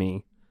 Take On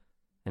Me.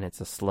 And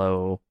it's a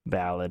slow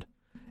ballad.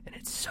 And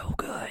it's so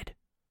good.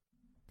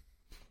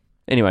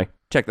 Anyway,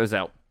 check those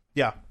out.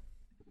 Yeah.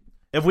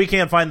 If we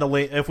can't find the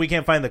link, if we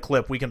can't find the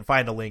clip, we can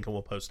find a link and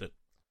we'll post it.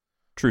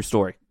 True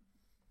story.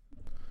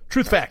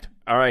 Truth fact.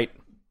 All right,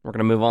 we're going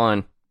to move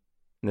on.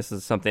 This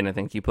is something I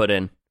think you put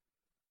in.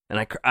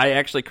 And I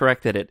actually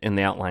corrected it in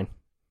the outline.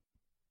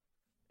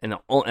 And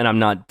I'm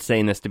not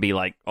saying this to be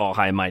like all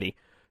high and mighty,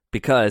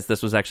 because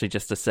this was actually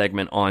just a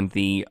segment on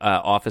the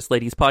Office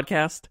Ladies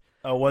podcast.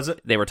 Oh, was it?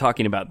 They were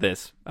talking about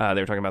this. They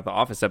were talking about the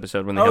Office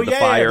episode when they Oh, have the yeah,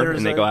 fire there's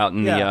and they a- go out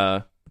in yeah.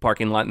 the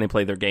parking lot and they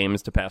play their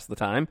games to pass the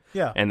time.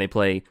 Yeah. And they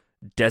play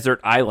Desert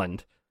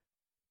Island.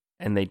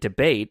 And they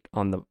debate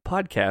on the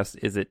podcast,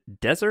 is it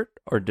desert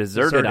or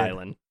deserted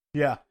island?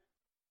 Yeah.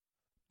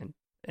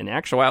 In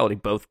actuality,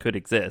 both could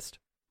exist.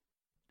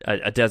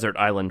 A desert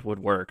island would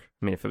work.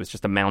 I mean, if it was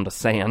just a mound of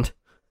sand.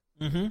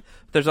 Mm-hmm.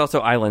 There's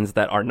also islands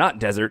that are not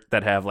desert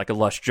that have like a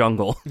lush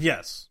jungle.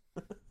 Yes.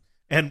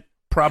 And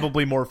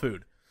probably more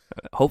food.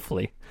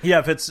 Hopefully. Yeah,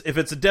 if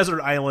it's a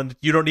desert island,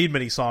 you don't need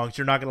many songs.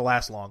 You're not going to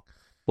last long.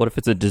 What if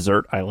it's a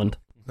desert island?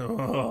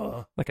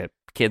 Ugh. Like a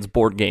kid's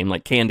board game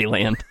like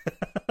Candyland.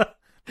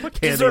 What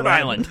Desert Candyland?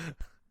 Island.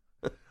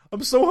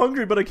 I'm so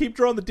hungry, but I keep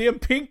drawing the damn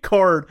pink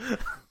card.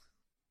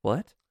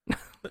 What?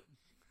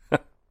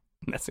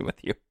 Messing with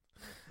you.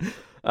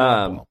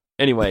 well.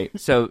 Anyway,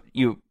 so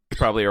you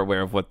probably are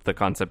aware of what the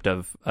concept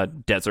of a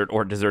desert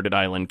or deserted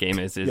island game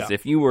is. Yeah.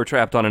 If you were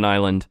trapped on an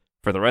island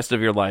for the rest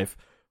of your life,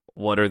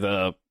 what are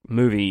the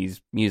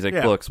movies, music,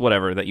 Yeah. books,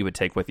 whatever that you would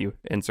take with you?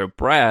 And so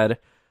Brad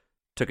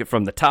took it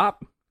from the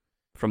top,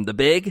 from the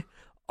big,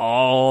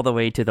 all the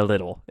way to the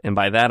little. And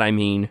by that I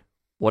mean,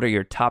 what are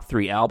your top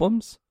 3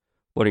 albums?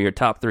 What are your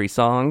top 3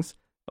 songs?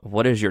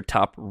 What is your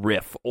top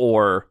riff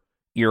or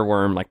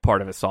earworm, like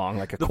part of a song,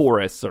 like a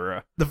chorus or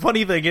a... The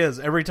funny thing is,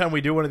 every time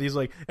we do one of these,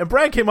 like, and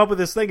Brad came up with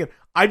this thing, and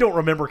I don't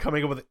remember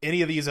coming up with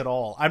any of these at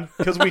all.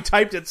 Because we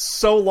typed it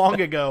so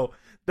long ago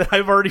that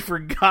I've already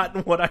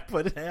forgotten what I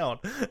put down.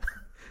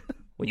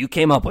 Well, you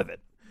came up with it.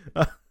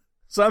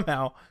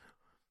 Somehow.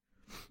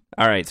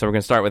 All right, so we're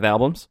going to start with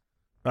albums.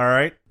 All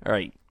right. All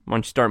right, why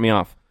don't you start me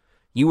off?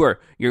 You're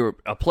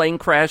a plane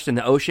crashed in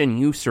the ocean,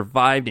 you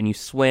survived, and you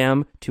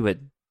swam to a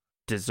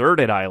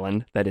deserted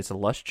island that is a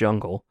lush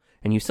jungle,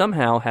 and you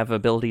somehow have the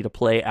ability to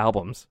play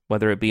albums,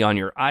 whether it be on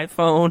your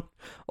iPhone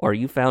or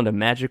you found a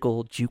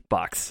magical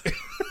jukebox.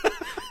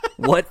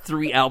 What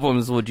 3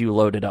 albums would you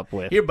load it up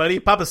with? Here, buddy,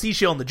 pop a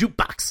seashell in the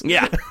jukebox.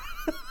 Yeah.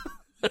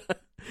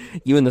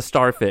 You and the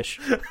starfish.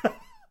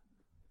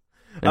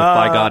 And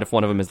by God, if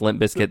one of them is Limp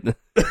Bizkit,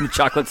 the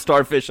chocolate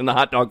starfish and the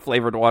hot dog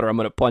flavored water, I'm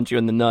going to punch you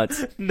in the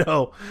nuts.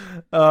 No.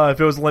 If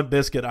it was Limp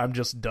Bizkit, I'm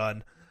just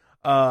done.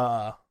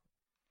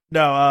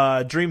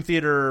 No, Dream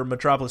Theater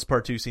Metropolis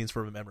Part 2 Scenes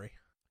from a Memory.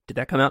 Did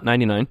that come out in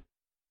 99?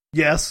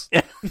 Yes.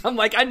 I'm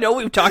like, I know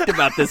we've talked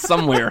about this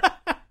somewhere.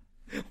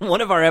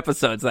 One of our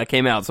episodes that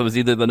came out, so it was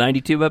either the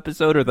 92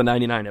 episode or the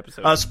 99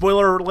 episode.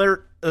 Spoiler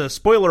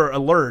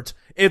alert,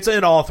 it's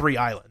in all 3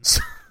 islands.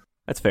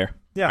 That's fair.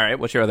 Yeah. All right,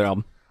 what's your other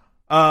album?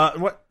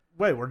 What?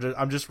 Wait,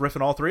 I'm just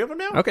riffing all 3 of them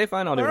now? Okay,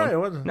 fine, I'll do All right,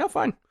 one. what- No,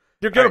 fine.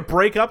 You're going All to right.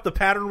 break up the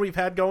pattern we've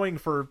had going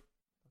for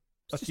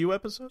a few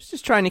episodes?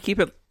 Just trying to keep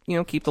it,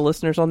 keep the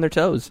listeners on their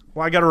toes.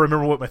 Well, I got to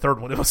remember what my third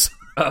one was.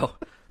 Oh.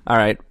 All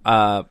right.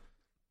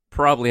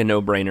 Probably a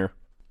no-brainer.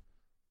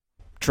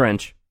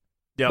 Trench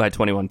Yep. by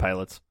 21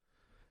 Pilots.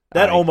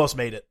 That I almost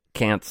made it.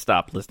 can't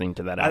stop listening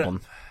to that I don't-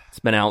 album. It's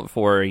been out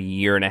for a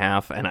year and a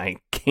half, and I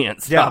can't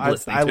stop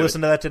listening I to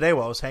listened to that today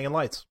while I was hanging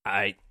lights.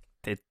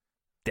 it.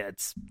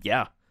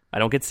 I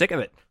don't get sick of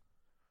it.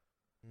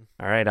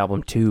 All right,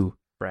 album 2,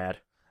 Brad.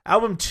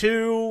 Album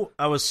 2,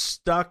 I was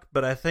stuck,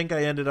 but I think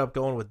I ended up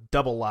going with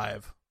Double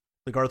Live.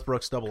 The Garth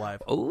Brooks Double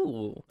Live.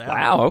 Oh, Yeah.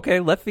 wow. Okay,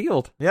 left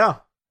field. Yeah.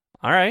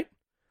 All right.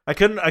 I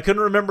couldn't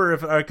remember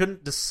if I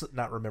couldn't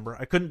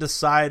I couldn't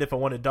decide if I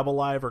wanted Double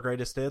Live or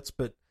Greatest Hits,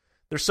 but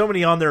there's so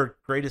many on their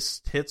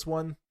Greatest Hits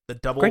one. The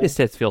double Greatest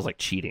Hits feels like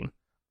cheating.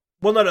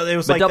 Well, no, it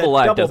was But like Double that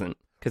Live double, doesn't,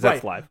 because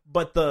that's right, live.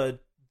 But the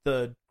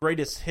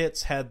Greatest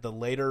Hits had the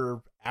later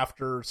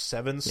after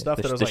 7 stuff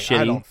the- that I was the like, I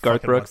shitty don't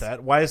Garth fucking Brooks. want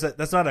that. Why is that?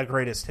 That's not a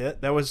Greatest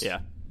Hit. That was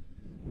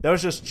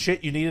just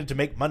shit you needed to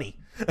make money.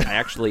 I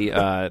actually,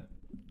 a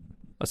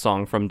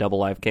song from Double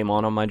Live came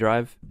on my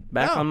drive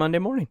back Oh. on Monday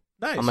morning.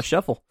 Nice. On my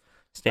shuffle,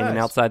 standing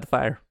Nice. outside the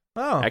fire.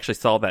 Oh, I actually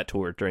saw that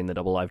tour during the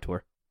Double Live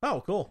tour.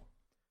 oh, cool.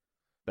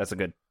 That's a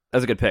good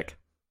pick.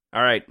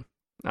 All right.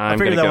 I I'm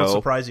figured gonna that would go.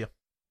 surprise you.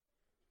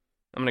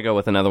 I'm gonna go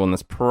with another one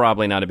that's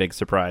probably not a big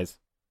surprise.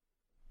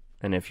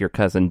 And if your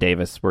cousin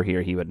Davis were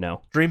here, he would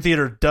know. Dream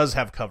Theater does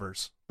have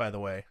covers, by the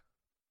way.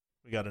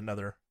 We got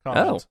another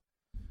comment.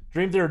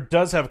 Dream Theater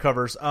does have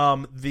covers.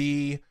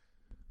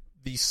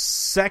 The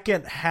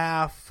second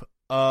half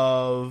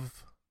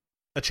of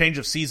A Change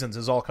of Seasons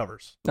is all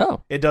covers.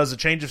 Oh, It does A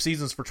Change of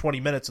Seasons for 20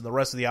 minutes, and the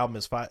rest of the album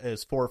is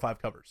 4 or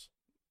 5 covers.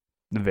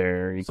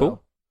 very So-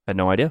 cool. Had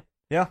no idea.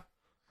 Yeah.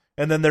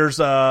 And then there's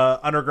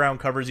underground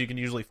covers you can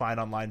usually find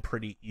online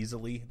pretty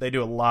easily. They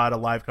do a lot of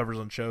live covers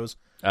on shows.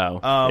 Oh,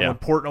 yeah. When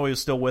Portnoy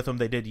was still with them,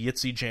 they did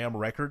Yitzy Jam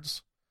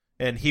Records,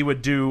 and he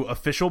would do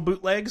official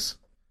bootlegs.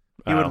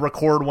 He Oh. would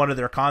record one of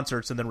their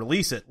concerts and then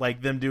release it,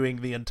 like them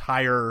doing the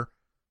entire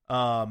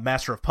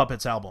Master of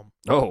Puppets album.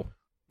 Oh,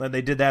 And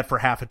they did that for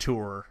half a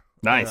tour.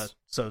 nice.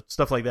 So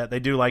stuff like that. They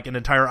do like an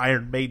entire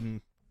Iron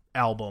Maiden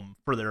album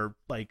for their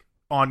like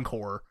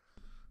encore.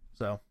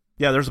 So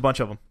yeah, there's a bunch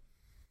of them.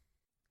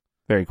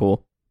 Very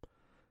cool.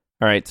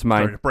 All right, so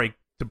Sorry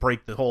to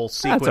break the whole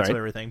sequence all right. of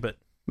everything, but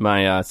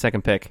my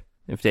second pick.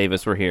 If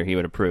Davis were here, he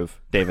would approve.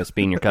 Davis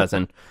being your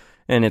cousin,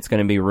 and it's going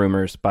to be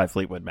 "Rumors" by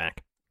Fleetwood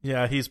Mac.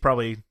 yeah,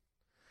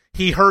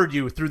 he heard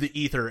you through the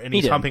ether and He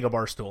he's did. humping a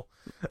bar stool.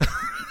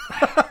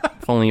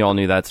 If only y'all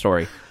knew that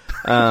story.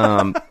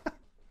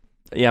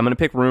 Yeah, I'm going to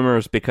pick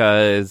Rumors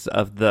because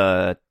of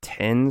the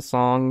 10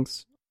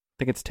 songs. I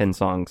think it's 10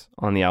 songs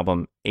on the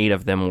album. 8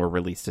 of them were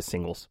released as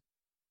singles.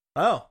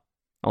 Oh,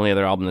 Only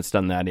other album that's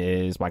done that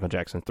is Michael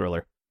Jackson's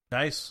Thriller.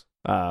 nice.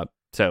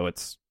 So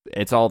it's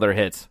all their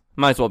hits.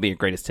 Might as well be a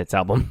greatest hits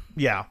album.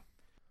 Yeah.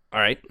 All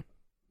right.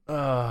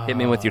 Hit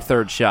me with your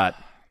third shot.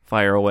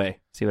 Fire away.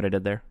 See what I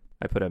did there?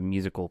 I put a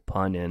musical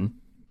pun in.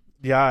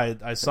 Yeah,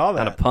 I saw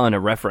Not a that. pun, a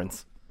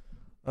reference.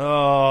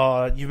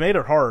 Oh, you made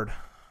it hard.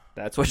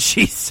 That's what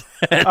she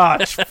said. Ah,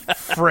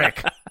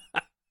 frick.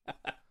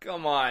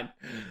 Come on.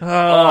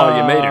 Oh,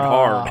 you made it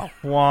hard.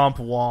 Womp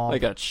womp.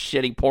 Like a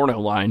shitty porno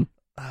line.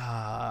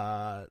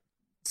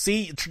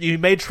 See, you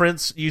made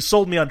Trench. You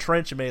sold me on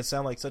Trench. It made it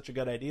sound like such a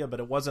good idea, but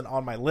it wasn't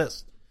on my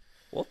list.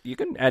 Well, you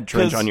can add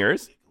Trench 'Cause- on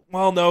yours.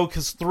 Well, no,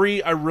 because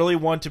 3, I really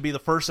want to be the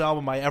first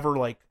album I ever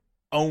like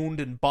owned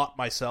and bought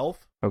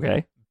myself.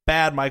 Okay.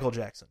 Bad Michael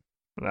Jackson.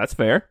 That's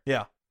fair.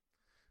 Yeah,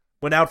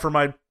 went out for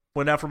my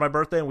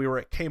birthday, and we were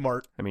at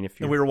Kmart, I mean, if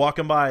you and we were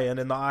walking by, and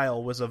in the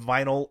aisle was a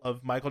vinyl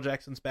of Michael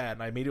Jackson's Bad,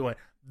 and I immediately went,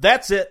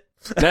 "That's it."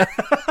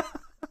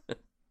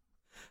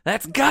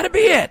 That's got to be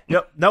it.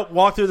 Yep. Nope.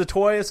 Walked through the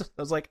toys. I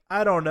was like,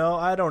 I don't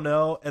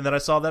know. And then I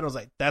saw that. And I was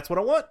like, that's what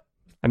I want.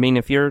 I mean,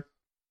 if you're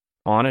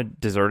on a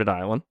deserted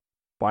island,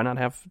 why not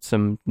have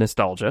some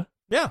nostalgia?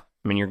 Yeah.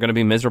 I mean, you're going to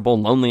be miserable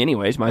and lonely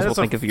anyways. Might as And well it's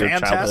a think of your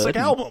fantastic childhood.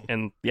 album.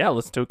 And yeah,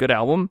 listen to a good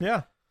album.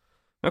 Yeah.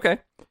 Okay.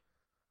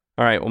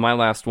 All right. Well, my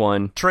last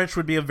one, Trench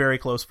would be a very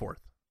close fourth.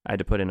 I had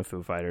to put in a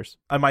Foo Fighters.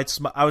 I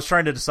was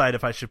trying to decide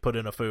if I should put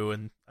in a Foo,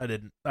 and I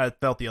didn't. I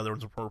felt the other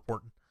ones were more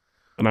important.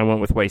 And I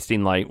went with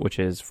Wasting Light, which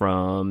is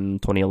from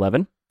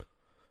 2011.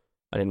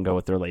 I didn't go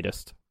with their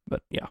latest.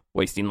 But yeah,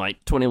 Wasting Light,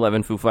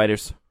 2011 Foo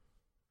Fighters.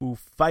 Foo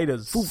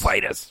Fighters. Foo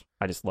Fighters.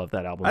 I just love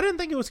that album. I didn't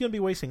think it was going to be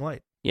Wasting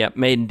Light. Yeah,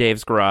 made in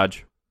Dave's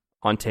garage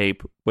on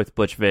tape with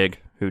Butch Vig,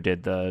 who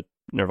did the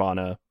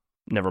Nirvana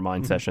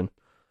Nevermind session.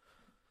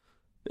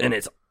 And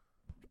it's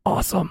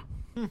awesome.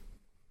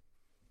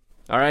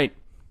 All right.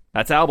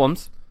 That's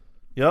albums.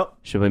 Yep.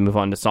 Should we move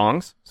on to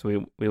songs?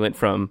 So we went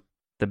from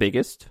the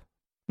biggest.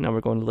 Now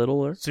we're going to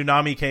littler.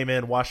 Tsunami came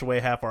in, washed away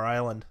half our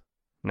island.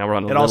 Now we're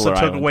on It littler also took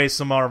island. away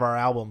some more of our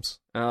albums.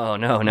 Oh,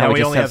 no. Now we we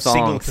just only have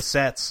single songs.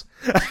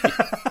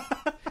 cassettes.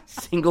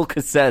 Single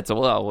cassettes.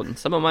 Well,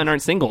 some of mine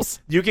aren't singles.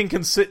 You can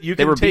consider.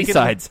 They were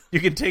B-sides. You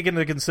can take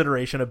into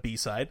consideration a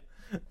B-side.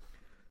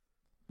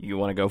 You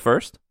want to go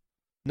first?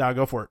 Now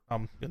go for it.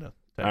 I'm gonna.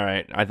 All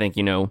right. I think,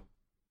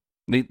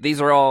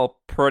 these are all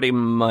pretty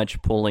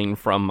much pulling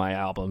from my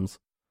albums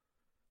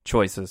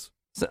choices.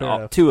 So,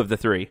 Yeah. 2 of the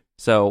 3.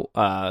 So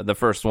the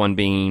first one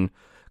being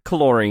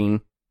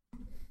Chlorine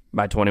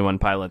by 21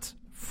 Pilots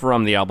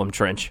from the album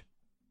Trench.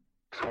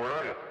 It's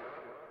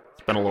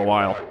been a little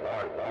while.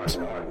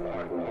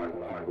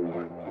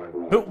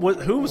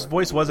 Whose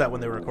voice was that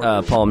when they were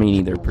recording? Paul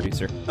Meany, their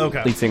producer.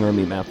 Okay. Lead singer of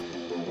Meat Mouth.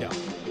 Yeah.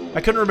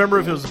 I couldn't remember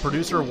if it was the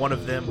producer or one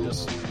of them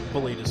just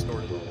fully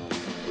distorted.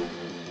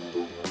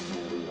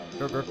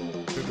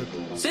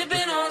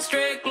 Sipping on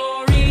straight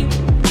glory.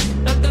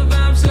 Let the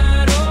vibe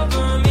slide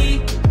over me.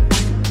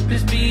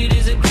 This beat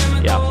is a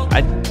chemical. Yeah,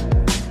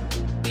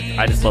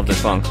 I just love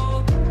this song.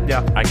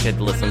 Yeah. I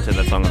could listen to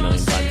that song a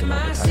million times and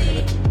not get tired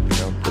of it.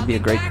 So it'd be a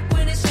great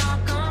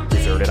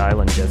desert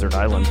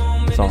island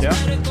song. Yeah.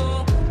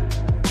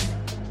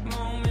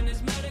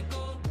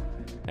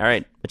 All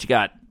right, what you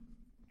got?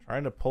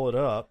 Trying to pull it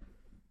up.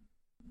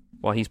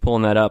 While he's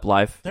pulling that up,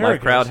 live There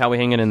it crowd, goes. how we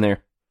hanging in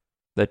there?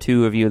 The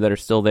two of you that are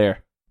still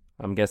there.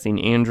 I'm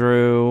guessing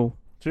Andrew.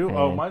 2. Okay.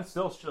 Oh, mine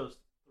still shows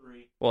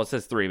 3. Well, it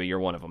says 3, but you're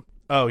one of them.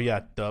 Oh,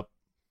 yeah. Derp.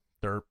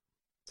 So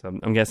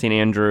I'm guessing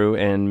Andrew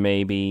and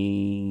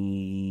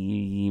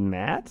maybe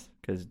Matt,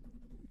 because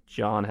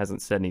John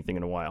hasn't said anything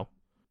in a while.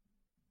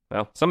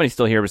 Well, somebody's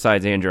still here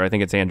besides Andrew. I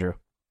think it's Andrew.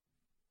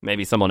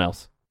 Maybe someone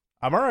else.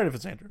 I'm all right if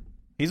it's Andrew.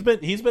 He's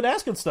been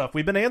asking stuff.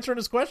 We've been answering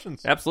his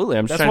questions. Absolutely.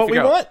 I'm just That's trying what to we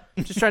figure want. out.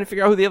 I'm just trying to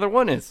figure out who the other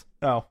one is.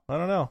 Oh, I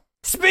don't know.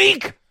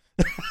 Speak.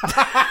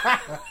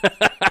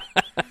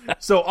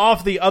 So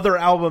off the other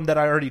album that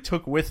I already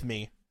took with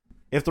me,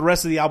 if the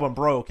rest of the album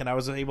broke and I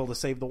was able to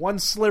save the one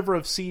sliver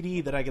of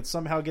CD that I could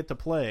somehow get to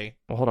play.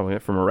 Well, hold on. We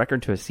went from a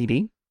record to a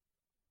CD?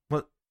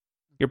 What?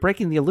 You're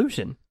breaking the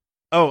illusion.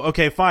 Oh,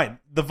 okay, fine.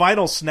 The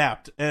vinyl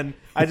snapped, and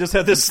I just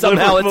had this sliver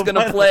Somehow of it's a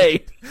going to vinyl.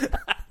 play.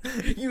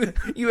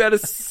 You had a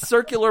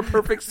circular,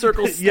 perfect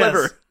circle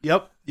sliver.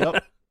 Yes.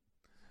 Yep.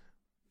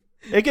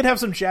 It can have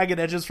some jagged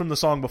edges from the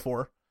song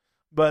before,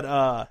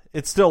 but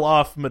it's still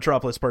off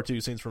Metropolis Part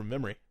 2, Scenes from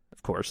Memory.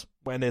 Of course.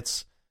 When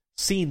it's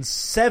Scene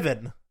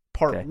 7,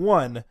 Part Okay.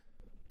 1,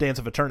 Dance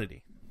of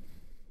Eternity.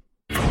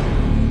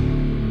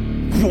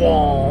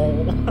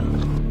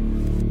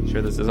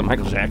 Sure this isn't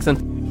Michael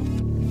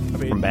Jackson I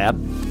mean, from Bab?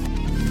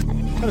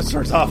 kind of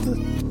starts off the...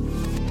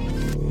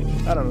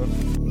 I don't know.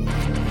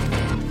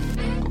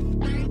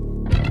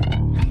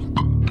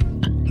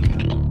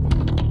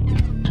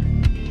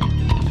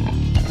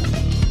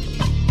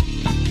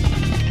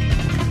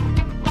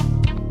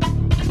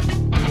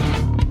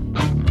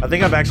 I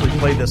think I've actually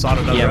played this on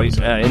another Yeah,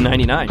 episode. in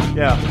 99.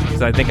 Yeah.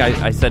 Because I think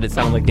I said it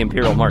sounded like the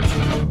Imperial March.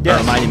 That Yes,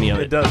 reminded me of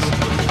it. It does.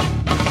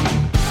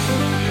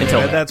 Until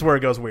And then. that's where it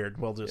goes weird.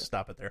 We'll just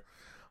stop it there.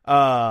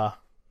 But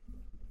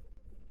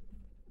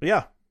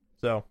yeah.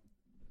 So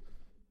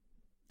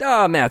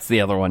Matt's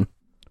the other one.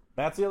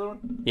 Matt's the other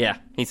one. Yeah,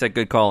 he said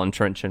good call on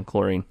Trench and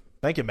Chlorine.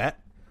 Thank you, Matt.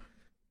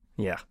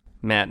 Yeah,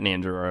 Matt and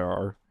Andrew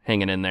are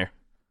hanging in there.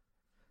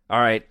 All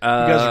right. You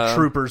guys are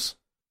troopers.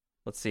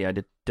 Let's see.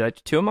 Did I do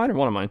 2 of mine or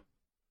 1 of mine?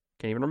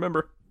 Can't even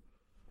remember.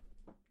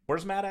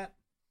 Where's Matt at?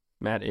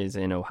 Matt is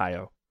in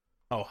Ohio.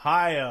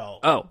 Ohio.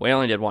 Oh, we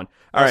only did 1.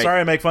 All right.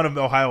 Sorry I make fun of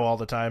Ohio all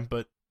the time,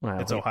 but Well,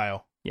 it's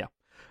Ohio. Yeah.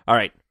 All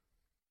right.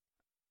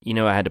 You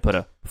know I had to put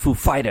a Foo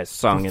Fighters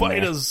song in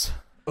Fighters.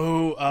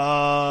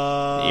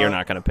 Oh, there. You're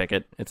not going to pick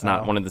it. It's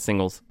not Oh. one of the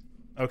singles.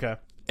 Okay.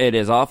 It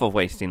is off of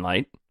Wasting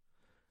Light.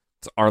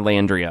 It's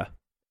Arlandria.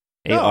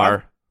 No,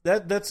 A-R.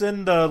 That's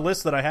in the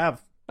list that I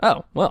have.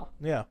 Oh, well.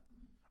 Yeah.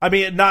 I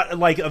mean, not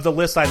like of the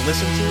list I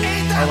listened to.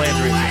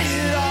 Arlandria.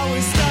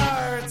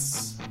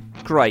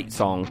 Great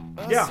song.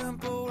 Yeah.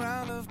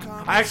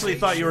 I actually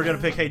thought you were going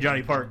to pick Hey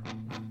Johnny Park.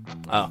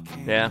 Oh,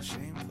 yeah.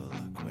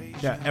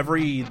 Yeah,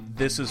 every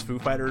This Is Foo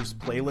Fighters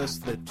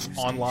playlist that's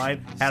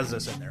online has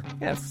this in there.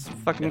 Yeah, it's a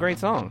fucking great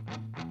song.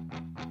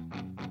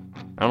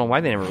 I don't know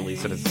why they never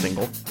released it as a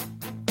single.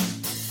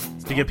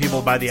 To get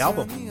people to buy the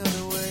album.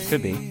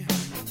 Could be.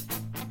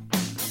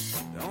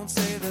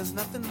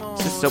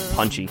 It's just so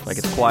punchy. Like,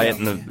 it's quiet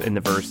in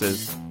the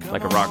verses,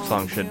 like a rock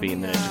song should be,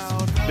 and then it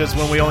just... Because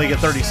when we only get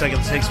 30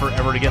 seconds, it takes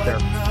forever to get there.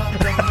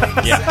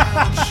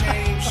 Yeah.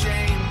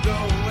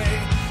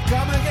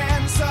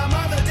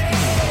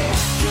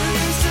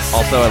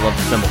 Also, I love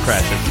the cymbal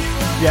crashes.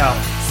 Yeah.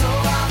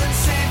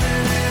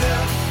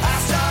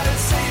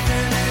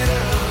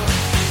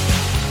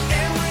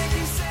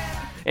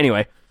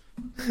 Anyway,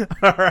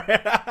 All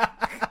right.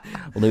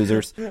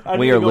 losers. I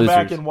We need are to go losers.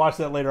 back and watch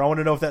that later. I want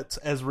to know if that's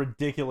as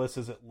ridiculous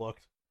as it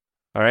looked.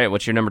 All right,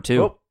 what's your number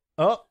 2?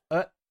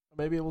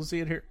 Maybe we'll see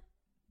it here.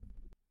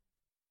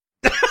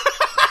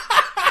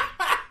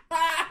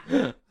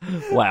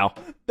 Wow.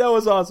 That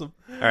was awesome.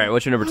 All right,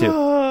 what's your number 2?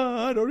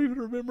 I don't even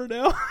remember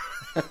now.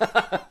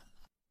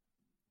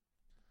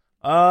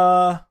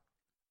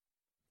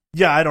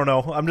 Yeah, I don't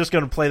know. I'm just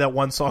gonna play that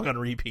one song on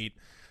repeat.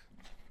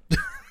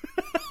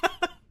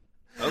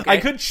 Okay. I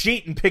could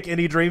cheat and pick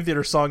any Dream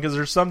Theater song because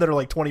there's some that are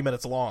like 20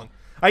 minutes long.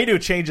 I can do a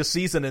change of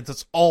season and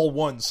it's all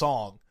one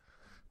song.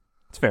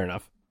 It's fair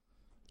enough.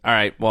 All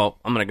right, well,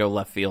 I'm going to go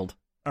left field.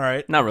 All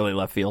right. Not really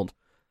left field,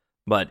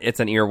 but it's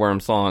an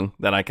earworm song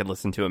that I could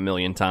listen to a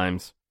million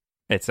times.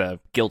 It's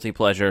a guilty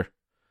pleasure.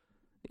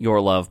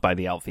 Your Love by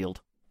The Outfield.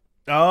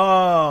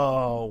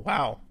 Oh,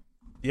 wow.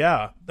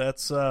 Yeah, that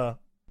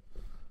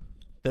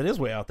is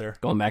way out there.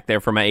 Going back there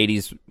for my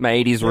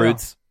 80s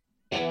roots.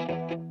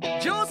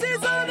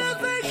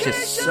 It's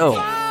just so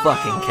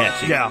fucking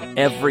catchy. Yeah.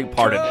 Every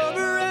part of it.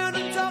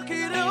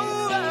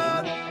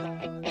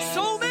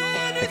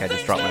 I think I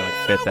just dropped my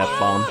 5th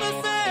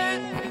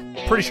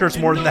F-bomb. Pretty sure it's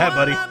more than that,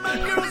 buddy.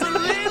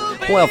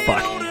 Well,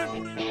 fuck.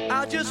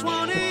 I just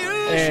wanna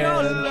use And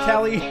your love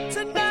Callie.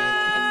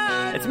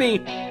 tonight. It's me.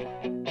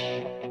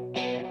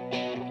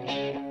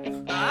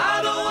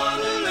 I don't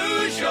wanna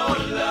lose your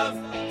love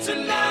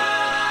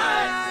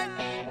tonight.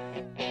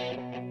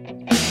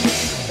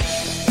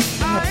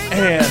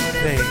 And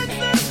they.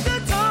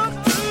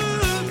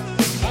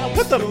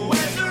 What the?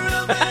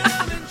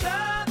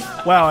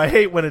 Wow, I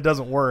hate when it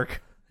doesn't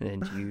work.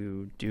 And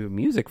you do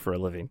music for a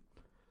living.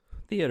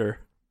 Theater.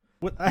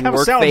 What, I You have a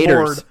work soundboard.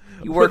 faders.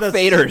 You work with a-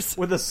 faders.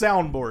 with a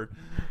soundboard.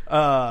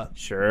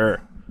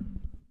 Sure.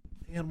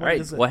 Man, All what right.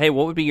 is it? Well, hey,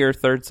 what would be your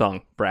third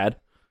song, Brad?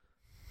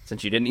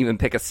 Since you didn't even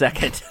pick a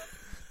second.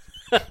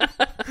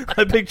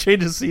 A Big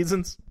Change of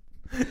Seasons.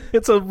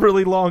 It's a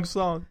really long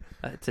song.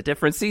 It's a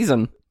different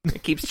season.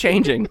 It keeps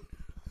changing.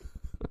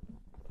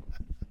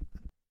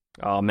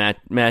 Oh, Matt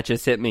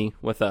just hit me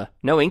with a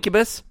no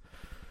Incubus.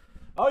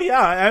 Oh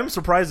yeah, I'm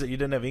surprised that you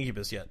didn't have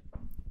Incubus yet.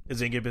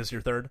 Is Incubus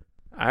your third?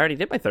 I already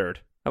did my third.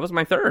 That was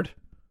my third.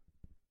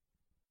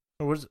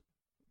 Or was it?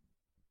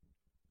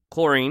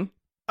 Chlorine.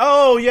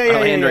 Oh yeah,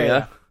 Alejandria.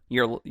 yeah.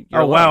 You're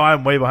Oh wow, low.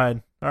 I'm way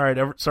behind. All right,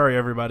 sorry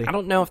everybody. I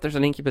don't know if there's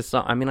an Incubus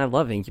song. I mean, I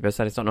love Incubus.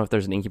 I just don't know if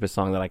there's an Incubus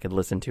song that I could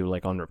listen to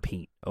like on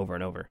repeat over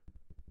and over.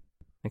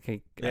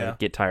 I'd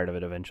get tired of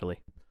it eventually.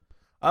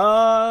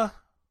 I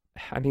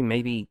mean,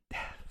 maybe.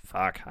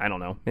 Fuck, I don't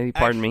know. Maybe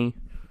Pardon Me.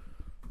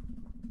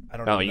 I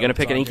don't Oh, know. you gonna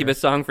pick an Incubus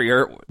song for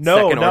your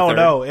No, second or third?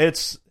 no.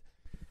 It's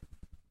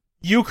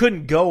you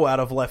couldn't go out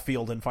of left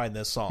field and find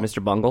this song.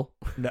 Mr. Bungle,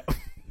 No,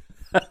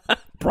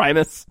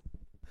 Primus.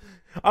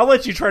 I'll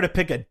let you try to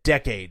pick a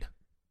decade.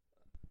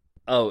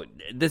 Oh,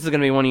 this is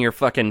gonna be one of your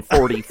fucking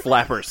 40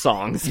 flapper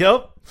songs.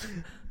 Yep,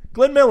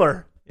 Glenn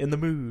Miller, In the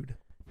Mood.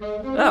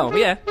 Oh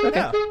yeah, okay.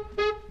 Yeah,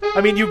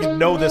 I mean you can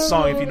know this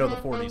song if you know the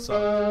 40s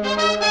song.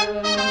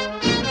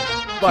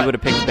 If you would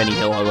have picked Benny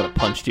Hill, I would have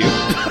punched you.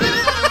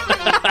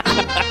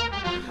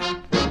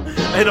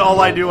 And all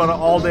I do on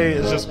all day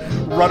is just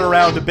run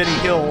around to Benny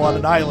Hill on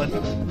an island.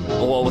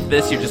 Well, with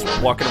this, you're just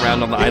walking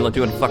around on the island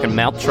doing a fucking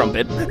mouth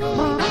trumpet.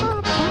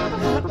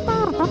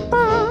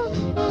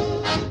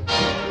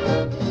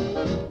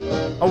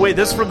 Oh wait,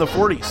 this is from the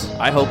 40s.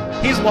 I hope.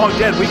 He's long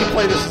dead. We can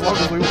play this as long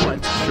as we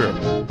want. Sure.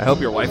 I hope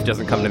your wife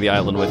doesn't come to the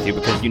island with you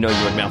because you know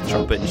you would mouth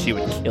trumpet and she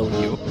would kill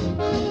you.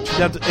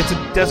 It's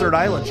a desert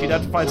island. She'd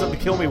have to find something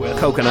to kill me with.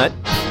 Coconut.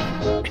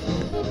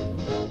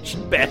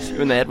 She'd bash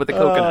you in the head with a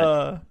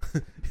coconut.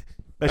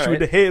 Bash you All in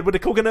the head with a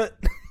coconut.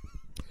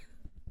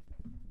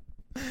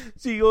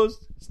 She goes,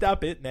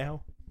 stop it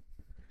now.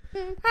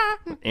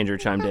 Andrew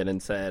chimed in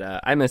and said,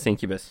 I miss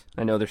Incubus.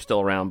 I know they're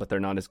still around, but they're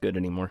not as good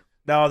anymore.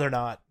 No, they're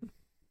not.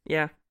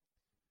 Yeah.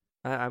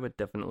 I would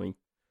definitely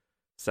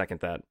second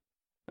that.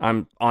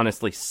 I'm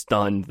honestly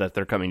stunned that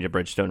they're coming to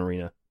Bridgestone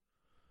Arena.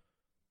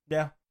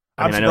 Yeah.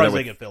 I I'm mean, I know surprised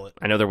they're they can fill it.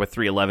 I know they're with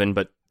 311,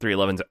 but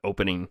 311's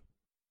opening.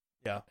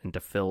 Yeah. And to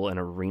fill an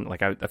arena,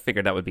 like I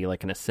figured that would be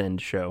like an Ascend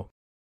show.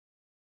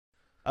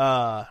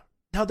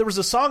 Now, there was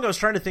a song I was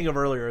trying to think of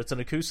earlier. It's an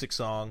acoustic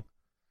song.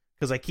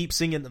 Because I keep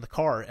singing in the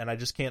car, and I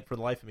just can't for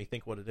the life of me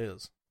think what it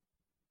is.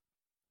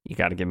 You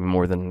got to give me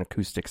more than an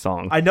acoustic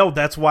song. I know,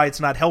 that's why it's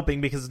not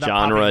helping, because it's not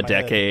popping in Genre, my head.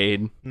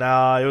 decade.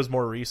 Nah, it was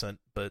more recent,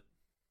 but...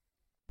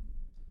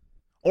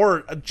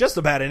 Or just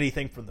about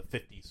anything from the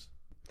 50s.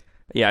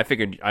 Yeah, I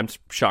figured. I'm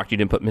shocked you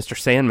didn't put Mr.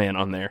 Sandman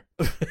on there.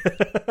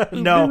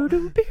 No.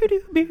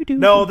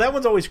 No, that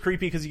one's always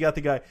creepy, because you got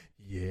the guy,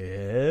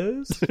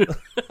 yes?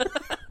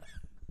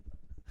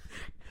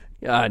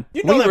 God,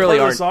 You know we that really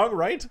part are. of the song,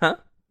 right? Huh?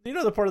 You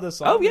know the part of the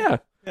song? Oh yeah,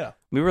 Yeah.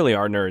 we really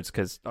are nerds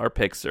because our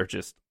picks are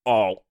just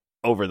all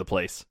over the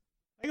place.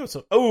 I go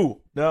so...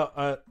 Oh! No,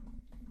 I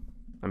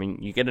mean,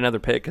 you get another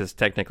pick because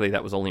technically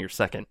that was only your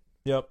second.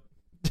 Yep.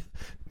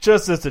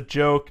 Just as a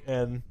joke,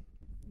 and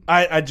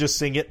I just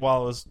sing it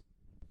while I was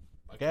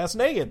like ass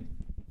naked.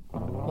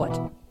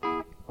 What?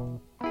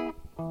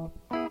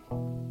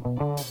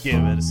 Give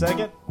it a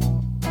second.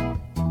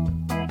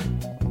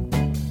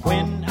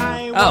 When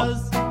I Oh.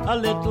 was a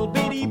little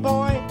bitty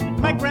boy,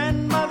 my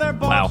grandmother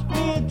bought Wow.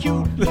 me a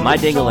cute little My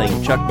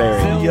Dingling, Chuck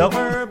Berry. Yep.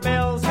 silver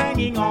bells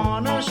hanging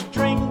on a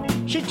string.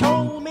 She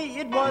told me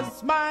it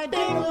was my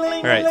dingling.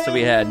 All right, so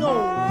we had-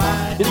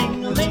 my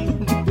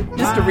dingling.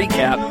 Just to my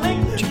recap,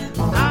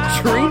 dingling.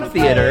 I Dream wanna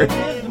Theater.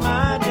 play with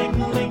my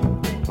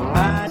dingling.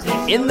 My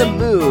dingling. In the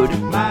Mood,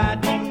 My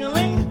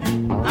dingling.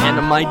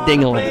 and My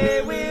Dingling.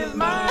 Play with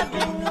my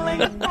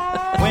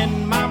dingling.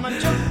 When Mama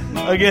took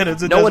me Again,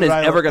 it's a No one is desert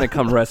island. ever going to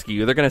come rescue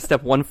you. They're going to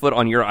step one foot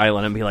on your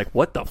island and be like,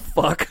 "What the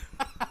fuck?"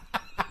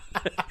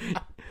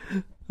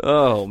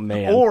 Oh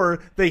man.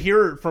 Or they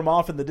hear it from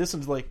off in the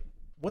distance, like,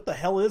 what the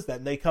hell is that?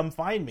 And they come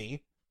find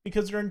me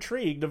because they're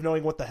intrigued of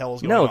knowing what the hell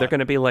is going on. No, they're going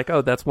to be like,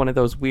 "Oh, that's one of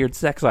those weird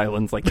sex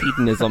islands, like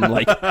hedonism,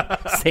 like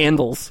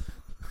sandals,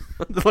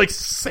 like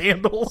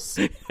sandals.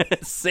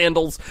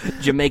 sandals,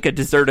 Jamaica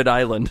deserted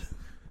island."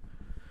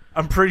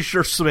 I'm pretty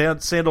sure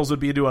sandals would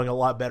be doing a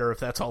lot better if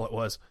that's all it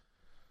was.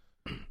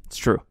 It's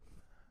true.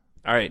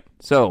 All right,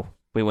 so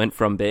we went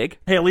from big.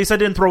 Hey, at least I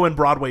didn't throw in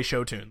Broadway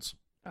show tunes.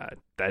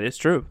 That is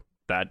true.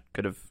 That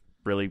could have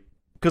really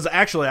Because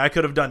actually, I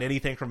could have done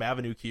anything from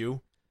Avenue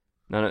Q.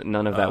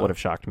 None of that would have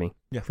shocked me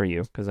yeah. for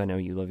you, because I know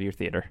you love your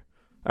theater.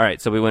 All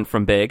right, so we went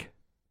from big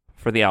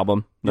for the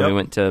album, then we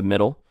went to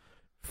middle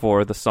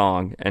for the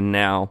song, and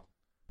now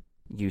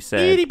you said...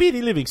 Itty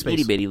bitty living space.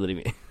 Itty bitty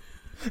living...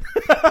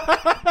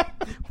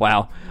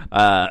 Wow.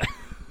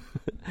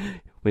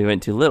 We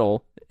went to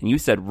little, and you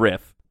said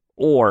riff,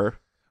 or...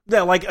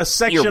 Yeah, like a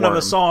section of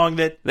a song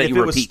that if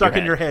you it was stuck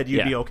in your head,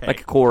 you'd be okay.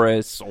 Like a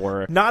chorus,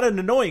 or... Not an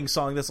annoying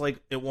song that's like,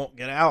 it won't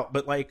get out,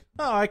 but like,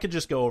 oh, I could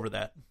just go over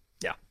that.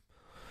 Yeah.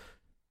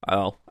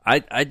 Well,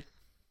 I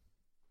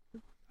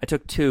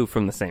took two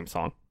from the same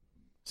song.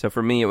 So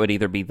for me, it would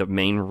either be the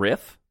main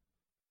riff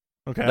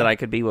that I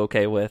could be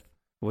okay with,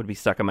 would be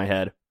stuck in my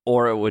head,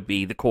 or it would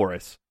be the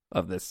chorus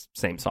of this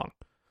same song.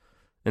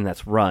 And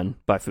that's Run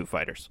by Foo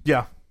Fighters.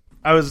 Yeah.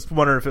 I was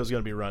wondering if it was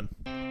going to be Run.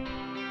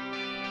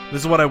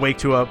 This is what I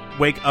wake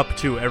up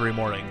to every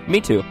morning.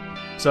 Me too.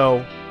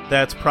 So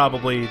that's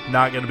probably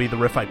not going to be the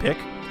riff I pick.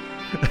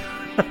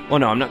 Well,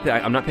 no, I'm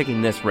not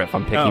picking this riff.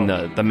 I'm picking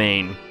the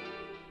main.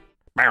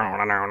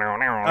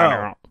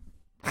 Oh.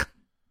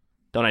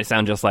 Don't I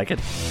sound just like it?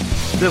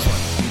 This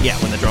one. Yeah,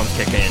 when the drums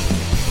kick in,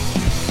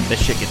 this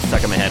shit gets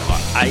stuck in my head.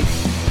 I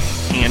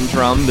hand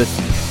drum this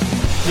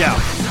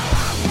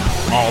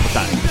all the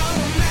time.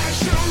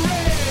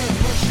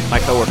 My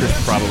coworkers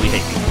probably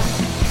hate me.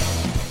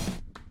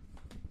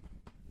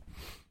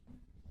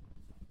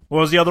 What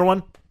was the other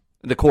one?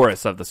 The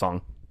chorus of the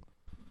song.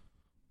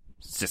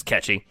 It's just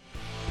catchy.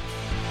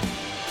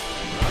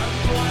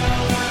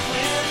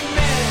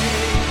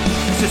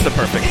 It's just the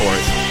perfect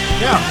chorus.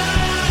 Yeah.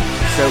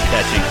 So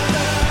catchy.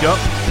 Yep.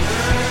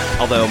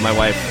 Although my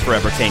wife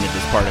forever tainted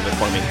this part of it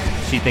for me.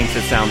 She thinks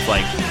it sounds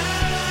like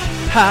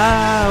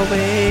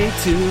Highway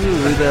to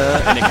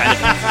the... And it kind of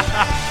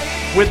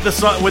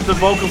does. With the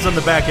vocals in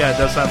the back, yeah, it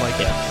does sound like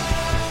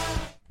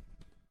that.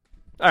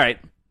 All right.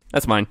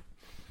 That's mine.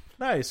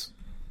 Nice.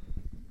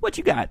 What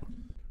you got?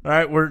 All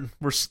right, we're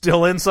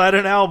still inside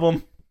an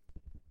album.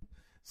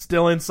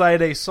 Still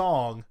inside a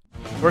song.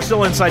 We're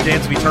still inside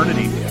Dance of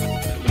Eternity.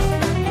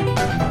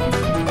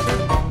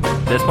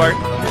 This part?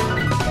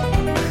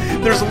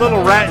 There's a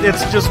little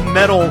it's just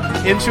metal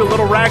into a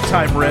little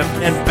ragtime riff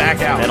and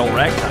back out. Metal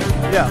ragtime.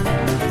 Yeah.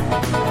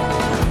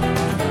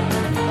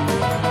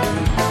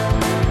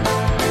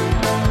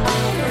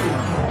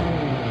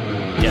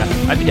 Yeah,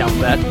 I'd be down for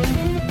that.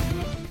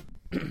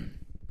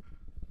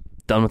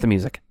 Done with the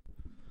music.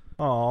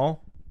 Oh.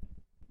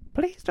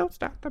 Please don't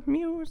stop the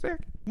music.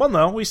 Well,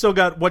 no, we still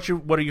got what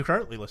are you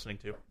currently listening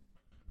to?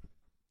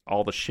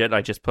 All the shit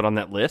I just put on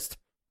that list?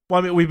 Well,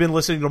 I mean, we've been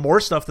listening to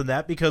more stuff than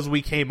that because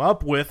we came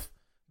up with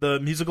the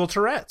musical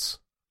Tourette's.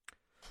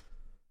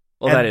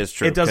 Well, and that is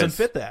true. It doesn't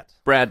fit that.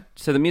 Brad,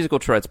 so the musical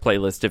Tourette's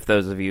playlist, if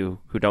those of you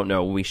who don't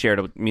know, we shared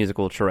a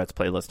musical Tourette's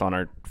playlist on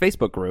our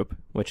Facebook group,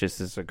 which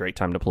is a great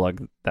time to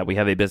plug that we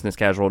have a Business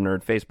Casual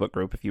Nerd Facebook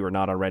group. If you are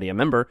not already a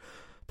member,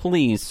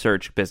 please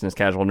search Business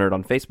Casual Nerd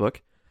on Facebook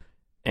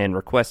and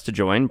request to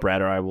join.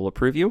 Brad or I will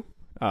approve you.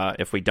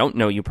 If we don't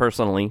know you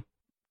personally,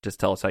 just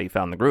tell us how you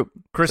found the group.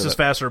 Chris is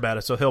faster about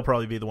it, so he'll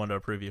probably be the one to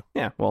approve you.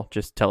 Yeah, well,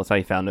 just tell us how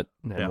you found it,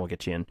 and we'll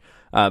get you in.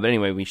 But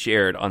anyway, we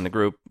shared on the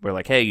group. We're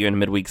like, hey, you in a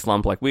midweek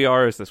slump like we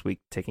are? Is this week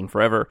taking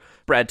forever?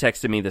 Brad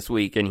texted me this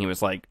week, and he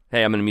was like,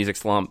 hey, I'm in a music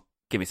slump.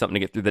 Give me something to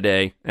get through the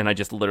day. And I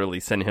just literally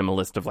sent him a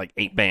list of like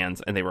 8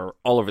 bands, and they were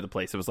all over the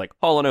place. It was like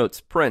Hall & Oates,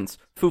 Prince,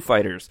 Foo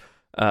Fighters,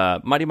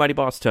 Mighty Mighty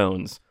Boss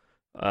Tones.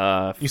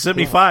 You sent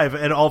me 5,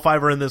 and all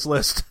 5 are in this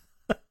list.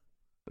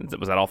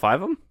 Was that all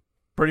 5 of them?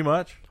 Pretty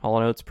much. Hall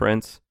 & Oates,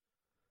 Prince,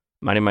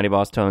 Mighty Mighty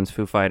Boss Tones,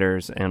 Foo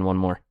Fighters, and one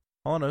more.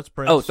 Hall & Oates,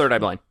 Prince. Oh, Third Eye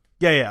Blind.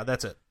 Yeah,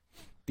 that's it.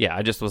 Yeah,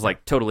 I just was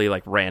like totally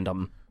like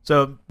random.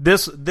 So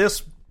this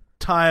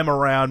time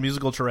around,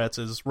 musical Tourette's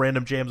is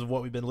random jams of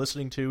what we've been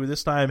listening to.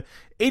 This time,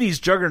 80s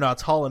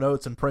juggernauts Hall &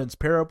 Oates and Prince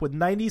pair up with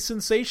 90s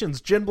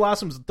sensations Gin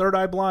Blossoms and Third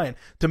Eye Blind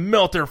to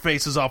melt their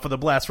faces off with a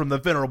blast from the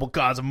venerable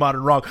gods of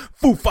modern rock,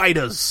 Foo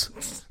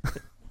Fighters. All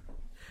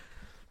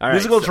right,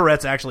 musical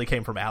Tourette's actually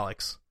came from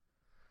Alex.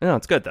 No,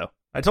 it's good though.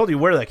 I told you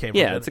where that came from.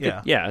 Yeah, it's a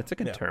good. Yeah, it's a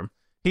good term.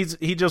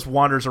 He just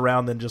wanders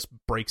around and just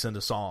breaks into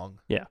song.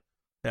 Yeah.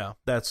 Yeah,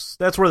 that's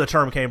where the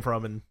term came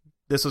from, and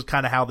this is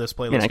kind of how this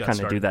playlist got started. I kind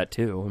of do that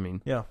too. I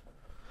mean, yeah.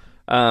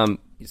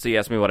 So you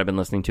asked me what I've been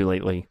listening to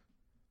lately.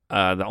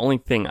 The only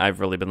thing I've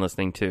really been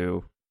listening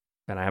to,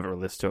 and I haven't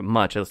really listened to it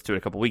much, I listened to it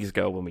a couple weeks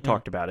ago when we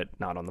talked about it,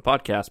 not on the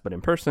podcast, but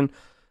in person,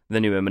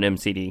 the new Eminem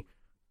CD.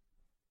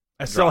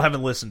 I still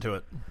haven't listened to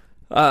it.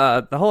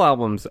 The whole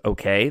album's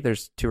okay.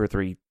 There's 2 or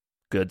 3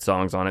 good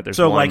songs on it. There's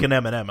so one, like an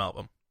Eminem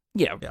album.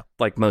 Yeah,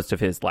 like most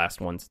of his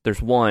last ones.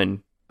 There's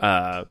one...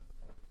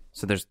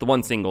 So there's the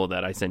one single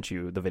that I sent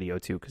you the video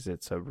to because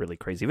it's a really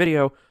crazy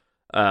video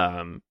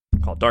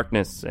called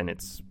Darkness, and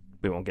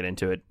we won't get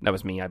into it. That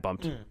was me. I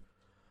bumped.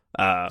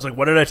 It's like,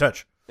 what did I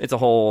touch? It's a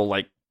whole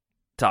like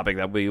topic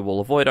that we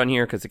will avoid on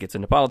here because it gets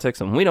into politics,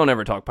 and we don't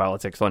ever talk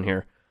politics on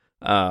here.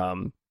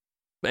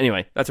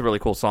 Anyway, that's a really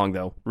cool song,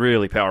 though.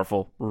 Really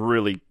powerful.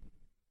 Really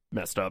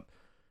messed up.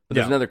 But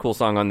there's another cool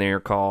song on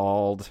there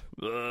called,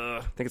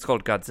 I think it's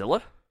called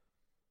Godzilla.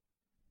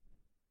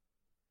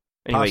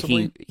 Anyway,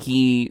 Possibly?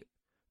 he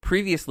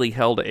previously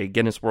held a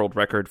Guinness World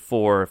Record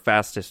for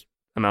fastest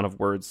amount of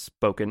words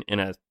spoken in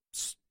a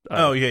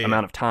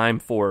amount of time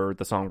for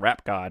the song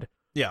Rap God.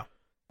 Yeah.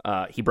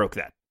 He broke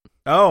that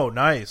Oh,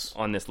 nice.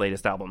 on this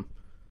latest album.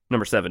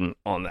 Number 7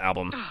 on the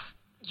album.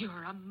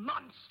 You're a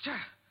monster.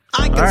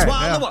 I can All right,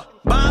 swallow yeah.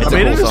 a bottle.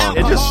 I mean, cool it song.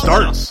 just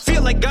starts.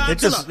 Feel like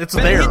Godzilla. It's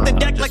Better there. hit the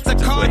deck like the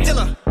Just car wait.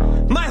 dealer.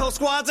 My whole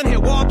squad's in here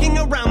walking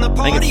around the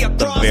party. it's A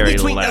the cross very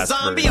between a last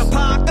zombie verse.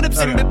 apocalypse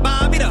and Okay.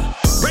 Bobby the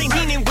Rain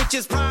Meaning, which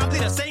is probably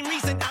the same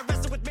reason I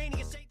wrestle with mania.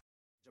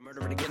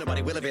 Murdering again,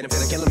 nobody will evade him.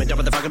 Finna kill him and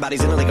dump the fucking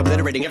bodies in it like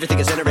obliterating. Everything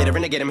is generated.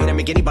 Renegade him. Hit him.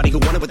 Make anybody who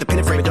want it with the pin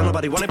and frame it. Don't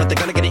nobody want it, but they're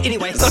gonna get it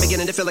anyway. I'm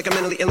beginning to feel like I'm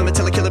mentally ill. I'm a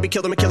killer. Be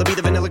killed. I'm a killer. Be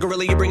the vanilla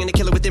gorilla. You're bringing the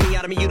killer within me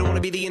out of me. You don't want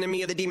to be the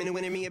enemy of the demon who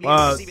in me.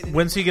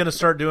 When's he gonna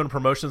start doing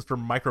promotions for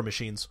Micro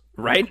Machines?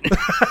 Right?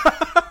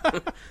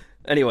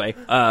 Anyway,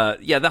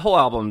 yeah, the whole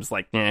album's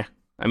like, nah.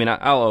 I mean,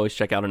 I'll always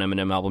check out an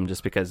Eminem album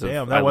just because of,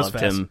 Damn, that I was loved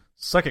fast. him.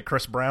 Suck it,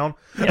 Chris Brown.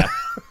 Yeah.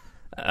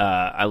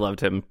 I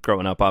loved him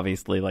growing up,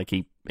 obviously. Like,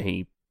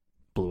 he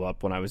blew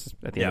up when I was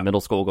at the end of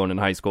middle school, going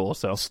into high school,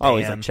 so I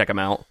always Stan. check him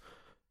out.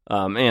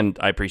 And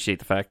I appreciate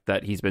the fact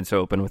that he's been so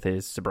open with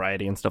his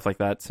sobriety and stuff like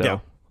that, so Yeah.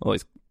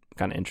 always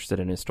kind of interested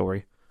in his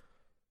story.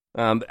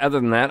 But other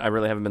than that, I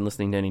really haven't been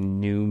listening to any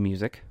new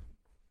music.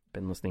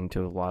 Been listening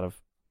to a lot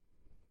of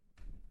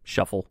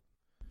shuffle.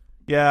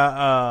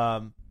 Yeah,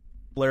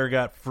 Blair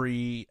got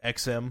free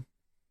XM.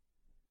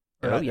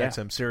 Or Oh, yeah.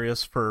 XM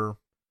Sirius for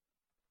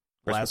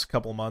Christmas. last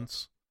couple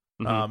months.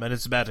 Mhm. And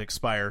it's about to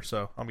expire,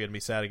 so I'm gonna be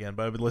sad again.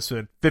 But I've been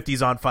listening to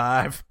 50s on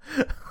 5.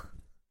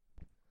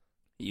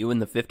 You in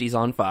the 50s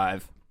on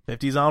 5.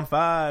 50s on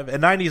 5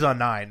 and 90s on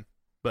 9.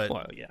 But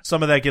Well, yeah.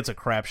 some of that gets a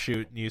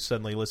crapshoot, and you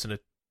suddenly listen to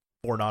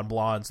 4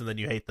 Non-Blondes, and then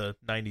you hate the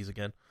 90s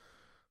again.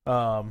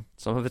 Some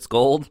of it's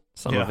gold,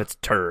 some Yeah. of it's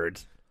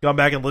turds. Gone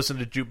back and listened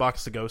to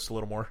Jukebox the Ghost a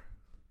little more.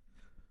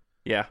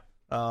 Yeah.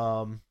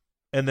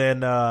 And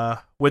then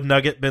with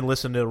Nugget, been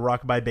listening to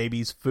Rockabye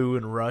Babies, Foo,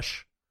 and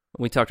Rush.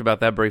 We talked about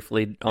that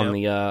briefly on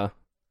the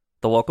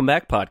Welcome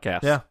Back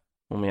podcast. Yeah.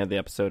 When we had the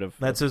episode of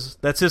That's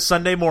his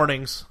Sunday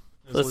mornings.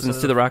 Is listens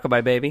listening to the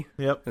Rockabye Baby.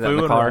 Yep, Is that Foo in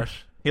the and car?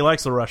 Rush. He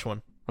likes the Rush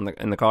one.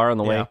 In the car on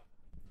the way.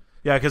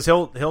 Yeah, because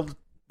he'll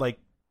like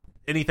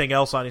anything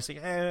else on. He's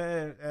like,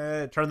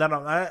 turn that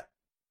on.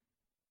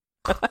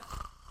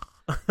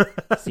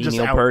 See Just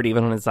Neil out. Peart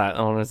even on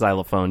his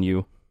xylophone.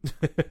 You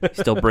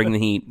still bring the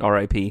heat.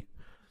 R.I.P.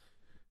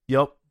 Yep.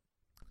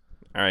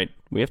 All right,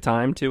 we have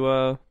time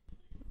to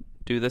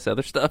do this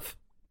other stuff.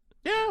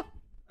 Yeah.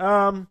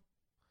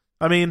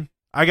 I mean,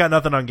 I got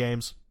nothing on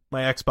games.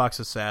 My Xbox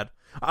is sad.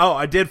 Oh,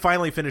 I did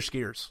finally finish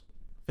Gears.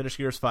 Finish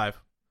Gears 5. It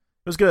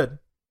was good.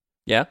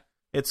 Yeah,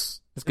 It's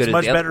good.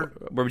 much as the better.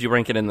 other- Where would you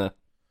rank it in the?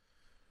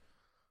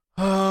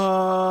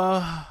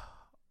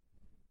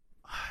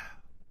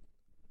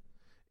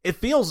 It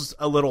feels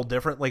a little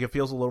different. Like, it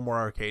feels a little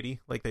more arcadey.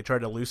 Like, they tried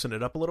to loosen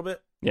it up a little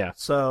bit. Yeah,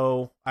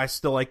 So I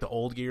still like the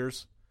old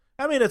Gears.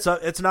 I mean, it's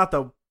not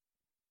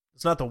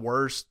the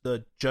worst.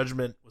 The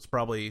Judgment was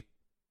probably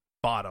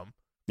bottom.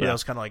 But Yeah. that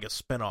was kind of like a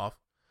spinoff.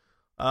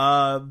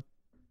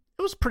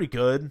 It was pretty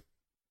good.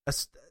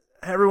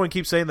 Everyone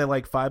keeps saying they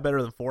like 5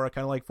 better than 4. I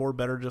kind of like 4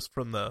 better just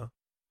from the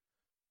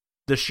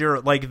sheer,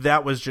 like,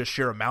 that was just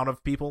sheer amount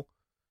of people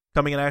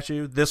coming in at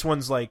you. This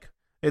one's like,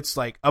 it's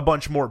like a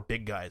bunch more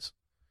big guys.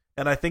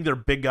 And I think their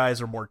big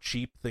guys are more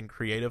cheap than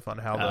creative on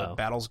how the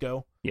battles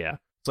go. yeah.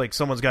 It's like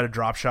someone's got a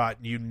drop shot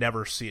and you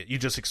never see it. You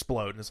just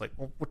explode. And it's like,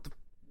 well,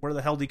 where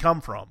the hell did he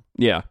come from?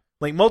 Yeah.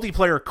 Like,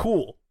 multiplayer,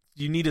 cool.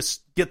 You need to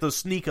get those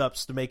sneak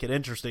ups to make it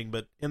interesting.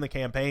 But in the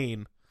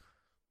campaign,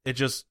 it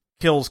just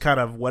kills kind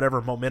of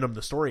whatever momentum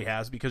the story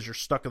has because you're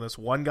stuck in this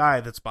one guy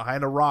that's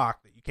behind a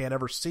rock that you can't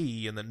ever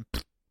see. And then,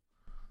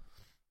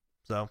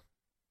 so,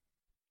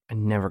 I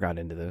never got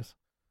into this.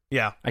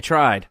 yeah. I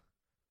tried.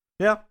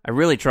 Yeah. I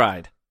really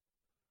tried.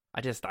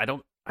 I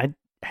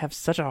have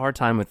such a hard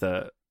time with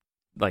the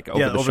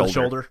over the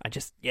shoulder.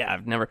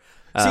 I've never.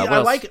 See, what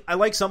else? I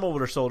like some over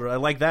the shoulder. I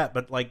like that,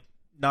 but like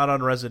not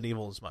on Resident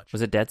Evil as much.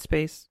 Was it Dead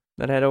Space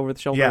that had over the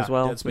shoulder Yeah, as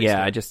well? Dead Space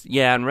yeah, did.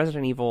 and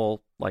Resident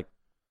Evil, like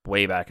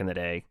way back in the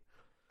day.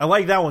 I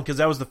like that one because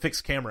that was the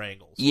fixed camera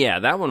angles. Yeah,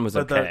 that one was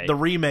But okay. the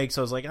remakes,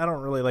 I was like, I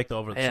don't really like the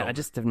over the shoulder. I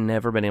just have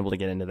never been able to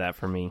get into that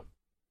for me.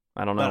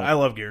 I don't know. But I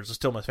love Gears. It's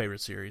still my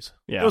favorite series.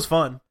 Yeah. It was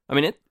fun.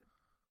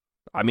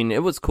 I mean,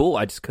 it was cool.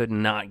 I just could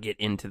not get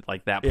into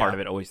like that part Yeah. of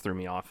it. Always threw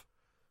me off.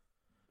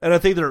 And I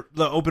think the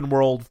open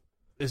world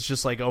is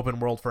just like open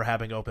world for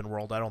having open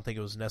world. I don't think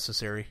it was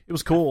necessary. It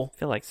was cool. I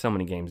feel like so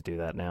many games do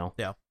that now.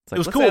 Yeah. It's like, It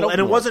was what's that cool. open And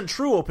it world? wasn't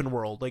true open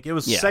world. Like, it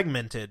was Yeah.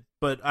 segmented,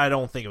 but I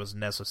don't think it was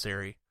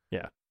necessary.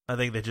 Yeah. I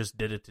think they just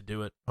did it to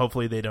do it.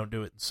 Hopefully they don't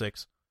do it in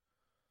 6.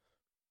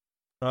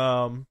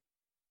 Other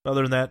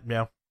than that,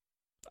 yeah.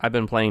 I've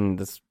been playing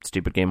this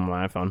stupid game on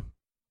my iPhone.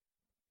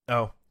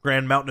 Oh,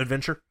 Grand Mountain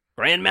Adventure?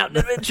 Grand Mountain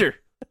Adventure.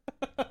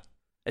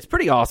 It's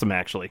pretty awesome,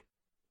 actually.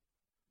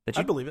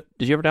 I believe it.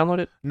 Did you ever download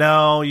it?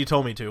 No, you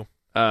told me to.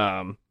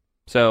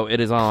 So it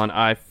is on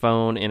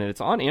iPhone and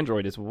it's on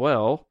Android as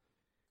well.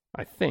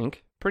 I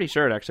think. Pretty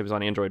sure it actually was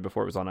on Android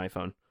before it was on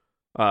iPhone.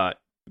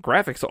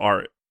 Graphics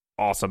are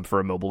awesome for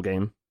a mobile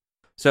game.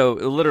 So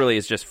it literally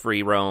is just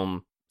free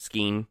roam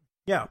skiing.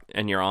 Yeah.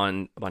 And you're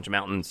on a bunch of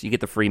mountains. You get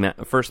the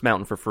first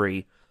mountain for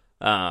free,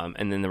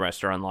 and then the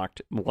rest are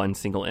unlocked one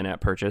single in-app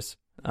purchase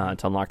to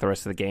unlock the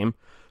rest of the game.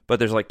 But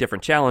there's like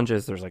different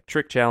challenges. There's like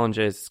trick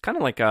challenges. It's kind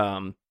of like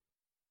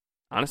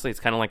honestly, it's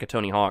kind of like a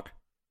Tony Hawk.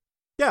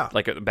 Yeah.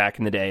 Like back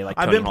in the day, like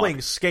I've Tony been Hawk.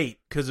 playing Skate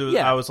because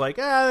Yeah. I was like,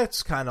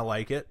 it's kind of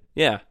like it.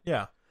 Yeah.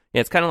 Yeah. Yeah,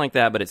 it's kind of like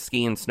that, but it's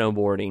skiing,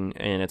 snowboarding,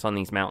 and it's on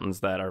these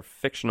mountains that are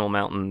fictional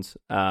mountains,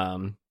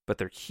 but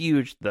they're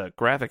huge. The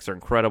graphics are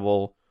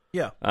incredible.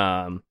 Yeah.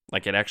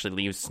 Like it actually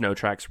leaves snow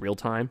tracks real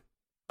time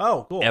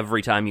Oh, cool.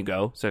 every time you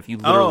go. So if you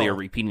literally Oh. are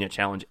repeating a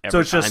challenge every So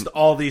it's time, just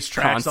all these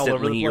tracks all over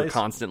constantly, the you're place?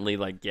 constantly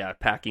like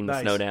packing the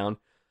Nice. snow down.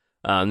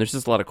 There's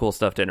just a lot of cool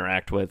stuff to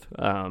interact with.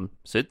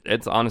 So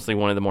it's honestly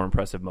one of the more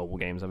impressive mobile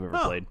games I've ever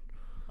Oh. played.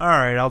 All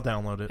right, I'll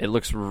download it. It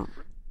looks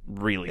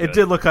really good. It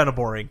did look kind of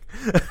boring.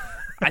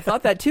 I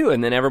thought that too,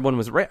 and then everyone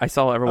was I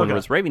saw everyone Okay.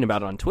 was raving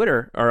about it on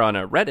Twitter or on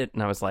a Reddit,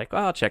 and I was like, "Oh,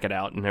 I'll check it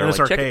out." And they're And it's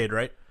like, "Check it." arcade,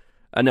 right?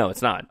 No,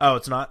 it's not. Oh,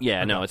 it's not? Yeah,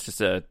 Okay. no, it's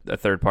just a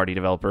third party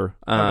developer.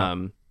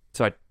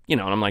 So I, and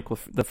I'm like, well,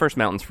 the first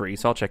mountain's free,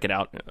 so I'll check it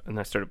out. And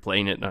I started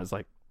playing it, and I was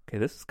like, okay,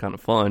 this is kind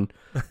of fun.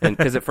 And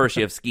because at first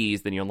you have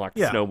skis, then you unlock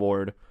the Yeah.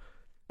 snowboard,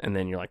 and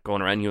then you're like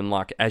going around. You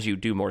unlock as you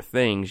do more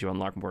things, you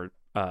unlock more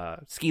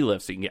ski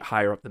lifts, so you can get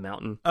higher up the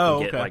mountain. Oh,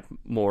 and get okay. like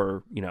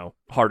more,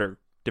 harder,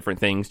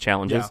 different things,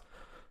 challenges. Yeah.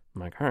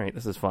 I'm like, all right,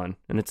 this is fun,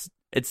 and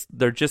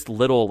they're just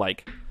little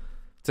like.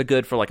 It's a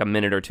good for like a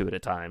minute or two at a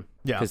time.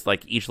 Yeah. Because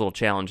like each little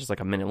challenge is like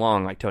a minute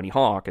long, like Tony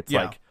Hawk. It's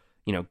Yeah.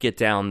 like, get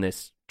down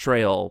this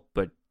trail,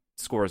 but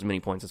score as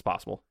many points as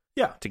possible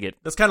Yeah. to get.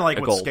 That's kind of like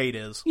a what goal. Skate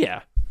is.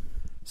 Yeah.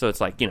 So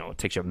it's like, it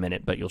takes you a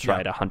minute, but you'll try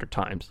Yeah. it 100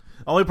 times.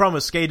 Only problem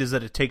with Skate is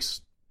that it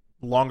takes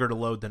longer to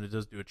load than it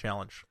does do a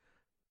challenge.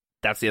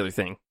 That's the other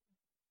thing.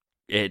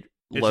 It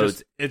It's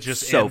loads it's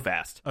just so in.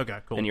 fast. Okay,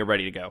 cool. And you're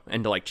ready to go.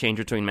 And to like change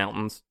between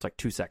mountains, it's like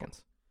 2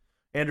 seconds.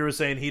 Andrew was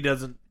saying he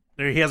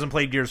hasn't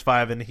played Gears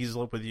 5 and he's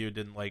looked with you, he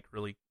didn't like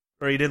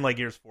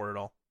Gears 4 at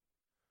all.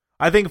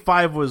 I think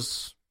 5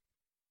 was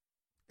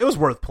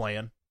worth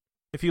playing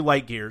if you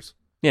like Gears.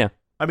 Yeah.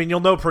 I mean, you'll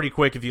know pretty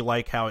quick if you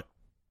like how it,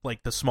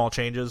 like the small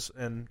changes,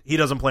 and he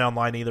doesn't play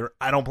online either.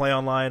 I don't play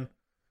online.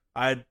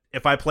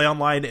 If I play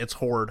online, it's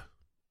Horde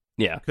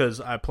Yeah.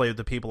 because I play with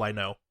the people I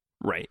know.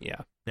 Right.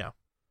 Yeah.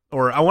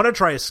 Or I want to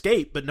try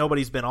Escape, but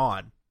nobody's been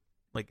on.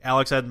 Like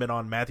Alex hadn't been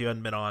on, Matthew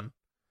hadn't been on.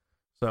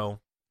 So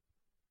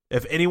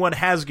if anyone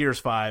has Gears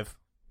 5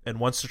 and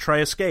wants to try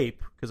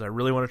Escape, because I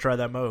really want to try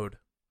that mode.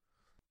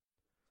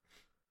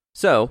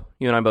 So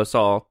you and I both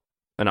saw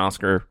an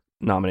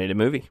Oscar-nominated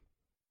movie.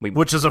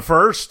 Which is a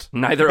first.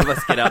 Neither of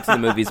us get out to the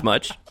movies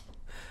much.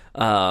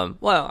 Well,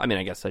 I mean,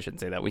 I guess I shouldn't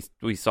say that. We've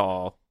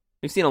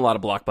seen a lot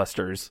of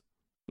blockbusters.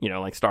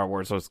 Like Star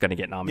Wars was going to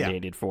get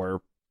nominated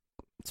for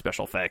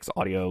special effects,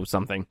 audio,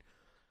 something.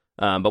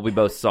 But we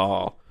both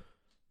saw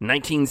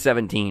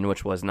 1917,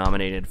 which was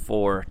nominated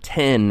for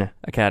 10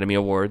 Academy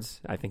Awards.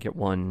 I think it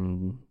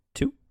won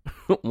 2?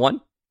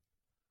 1?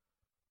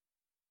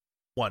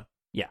 1.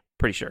 Yeah,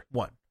 pretty sure.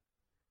 1.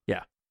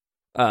 Yeah.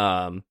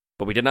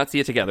 But we did not see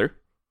it together.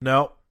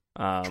 No.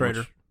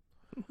 Traitor.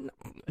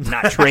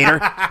 Not traitor.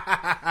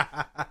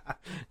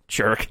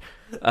 Jerk.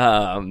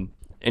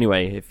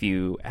 Anyway, if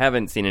you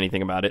haven't seen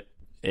anything about it,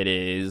 it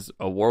is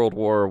a World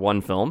War I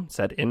film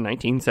set in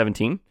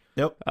 1917.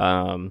 Yep.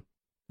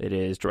 It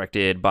is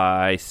directed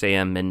by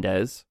Sam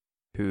Mendes,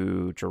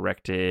 who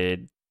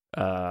directed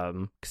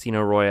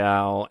Casino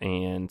Royale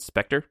and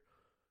Spectre.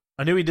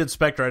 I knew he did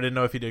Spectre. I didn't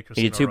know if he did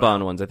Casino He did 2 Royale.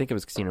 Bond ones. I think it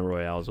was Casino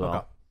Royale as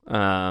well.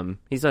 Okay.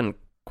 He's done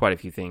quite a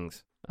few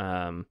things.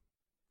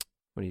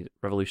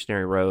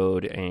 Revolutionary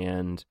Road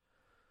and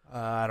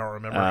I don't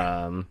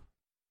remember.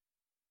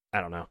 I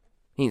don't know.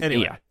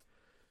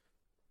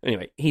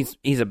 Anyway, he's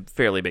a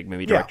fairly big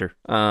movie director.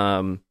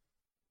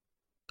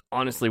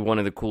 Honestly, one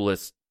of the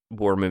coolest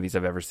war movies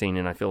I've ever seen,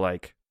 and I feel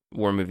like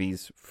war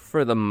movies,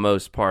 for the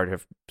most part,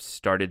 have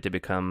started to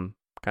become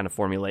kind of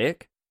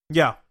formulaic.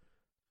 Yeah.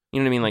 You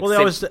know what I mean? Like,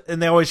 Well,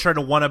 they always try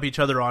to one up each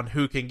other on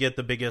who can get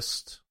the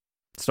biggest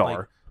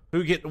star.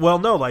 This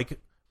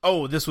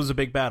was a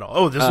big battle.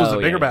 Oh, this was a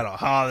bigger yeah.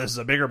 battle. This is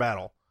a bigger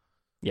battle.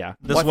 Yeah.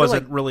 This Well, I feel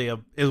wasn't like- really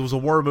it was a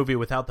war movie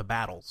without the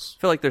battles.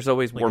 I feel like there's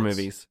always Like war it's-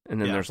 movies,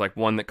 and then yeah. there's like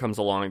one that comes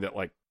along that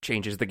like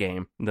changes the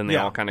game, and then they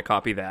Yeah. all kind of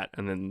copy that,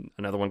 and then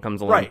another one comes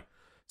along. Right.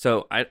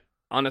 So I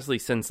honestly,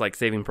 since like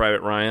Saving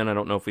Private Ryan, I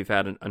don't know if we've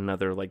had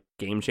another like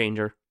game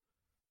changer.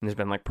 And there's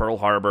been like Pearl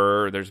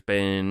Harbor. There's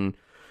been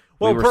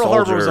Well, We Were Pearl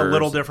Harbor was a Soldiers.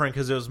 little different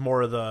because it was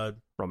more of the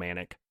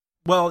romantic.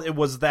 well, it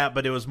was that,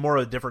 but it was more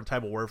of a different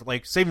type of war.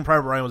 Like Saving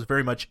Private Ryan was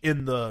very much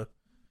in the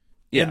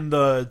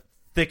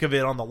thick of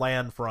it on the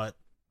land front,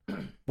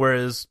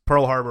 whereas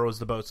Pearl Harbor was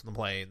the boats and the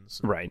planes.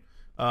 Right.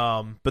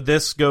 But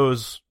this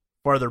goes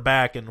farther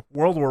back, and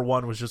World War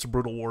I was just a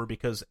brutal war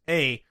because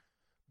they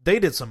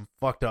did some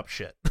fucked up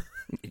shit.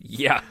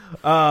 Yeah.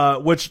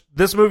 Which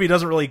this movie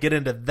doesn't really get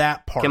into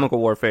that part. Chemical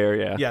warfare.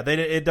 Yeah. Yeah,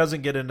 it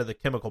doesn't get into the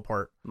chemical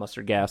part.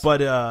 Mustard gas.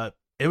 But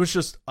it was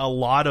just a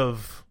lot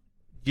of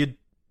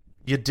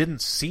you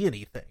didn't see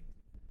anything.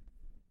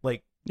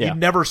 Like, Yeah. you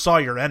never saw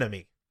your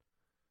enemy.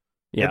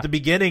 Yeah. At the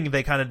beginning,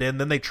 they kind of did, and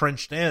then they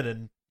trenched in,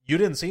 and you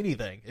didn't see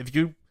anything. If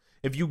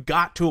you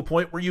got to a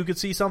point where you could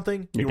see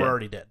something, you were dead.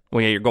 already dead.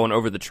 Well, yeah, you're going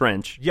over the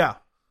trench, Yeah.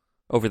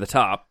 over the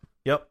top,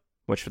 Yep.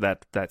 which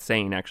that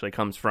saying actually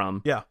comes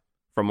from Yeah.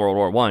 World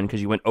War One,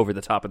 because you went over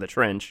the top of the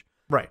trench,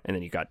 Right. and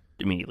then you got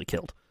immediately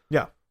killed.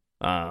 Yeah.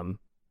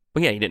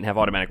 But yeah, you didn't have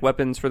automatic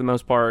weapons for the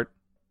most part.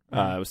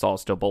 It was all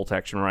still bolt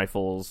action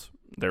rifles.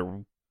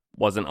 There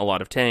wasn't a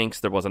lot of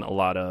tanks. There wasn't a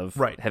lot of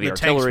heavy the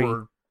artillery. Tanks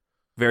were,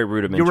 very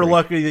rudimentary. you were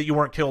lucky that you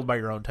weren't killed by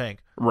your own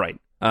tank. Right.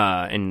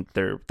 And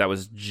that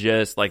was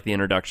just like the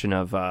introduction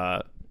of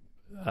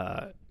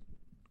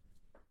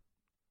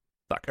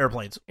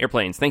Airplanes.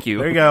 airplanes. Thank you.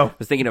 There you go. I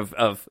was thinking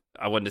of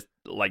I wanted to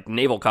like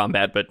naval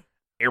combat, but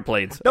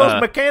airplanes. Those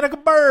mechanical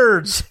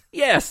birds.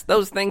 Yes,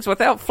 those things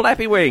without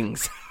flappy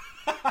wings.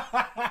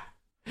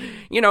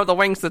 You know, the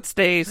wings that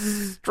stay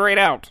straight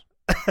out.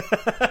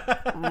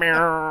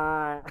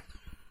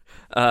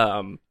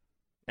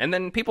 And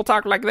then people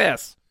talk like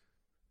this.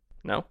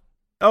 No?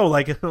 Oh,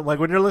 like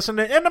when you're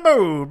listening to In the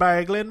Mood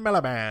by Glenn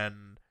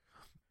Milliban.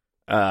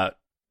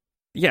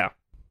 Yeah.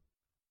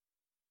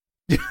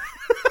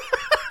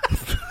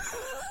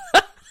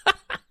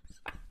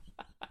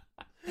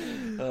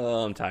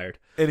 Oh, I'm tired.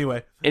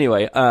 Anyway,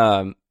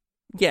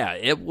 yeah,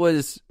 it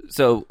was,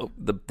 so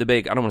the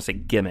big, I don't want to say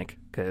gimmick,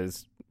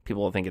 because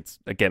people will think it's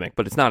a gimmick,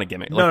 but it's not a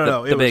gimmick.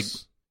 no. The big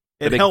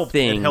It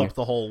thing, helped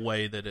the whole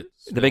way that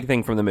it's... the big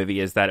thing from the movie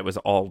is that it was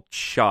all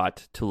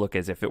shot to look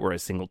as if it were a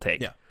single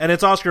take. Yeah, and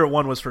its Oscar at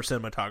 1 was for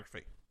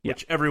cinematography, Yeah.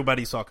 which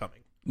everybody saw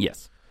coming.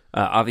 Yes.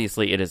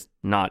 Obviously, it is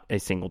not a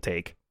single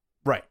take,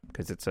 Right.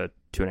 because it's a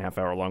 2.5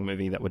 hour long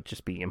movie. That would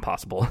just be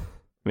impossible.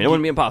 I mean, it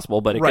wouldn't be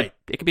impossible, but it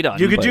could be done.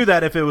 You could but do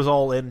that if it was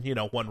all in,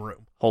 one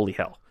room. Holy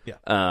hell. Yeah.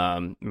 I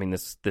mean,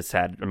 this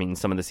had,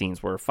 some of the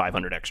scenes were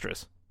 500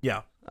 extras.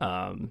 Yeah.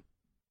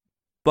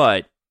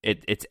 But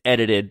it's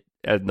edited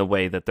in the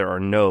way that there are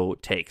no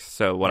takes.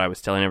 So what I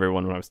was telling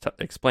everyone when I was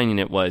explaining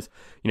it was,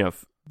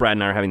 if Brad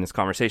and I are having this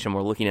conversation,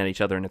 we're looking at each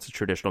other, and it's a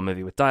traditional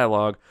movie with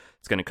dialogue.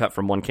 It's going to cut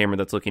from one camera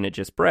that's looking at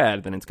just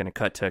Brad, then it's going to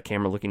cut to a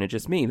camera looking at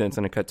just me, then it's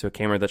going to cut to a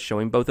camera that's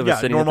showing both of us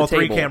sitting normal at the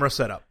table. 3-camera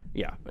setup.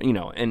 Yeah,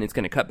 and it's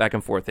going to cut back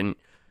and forth. And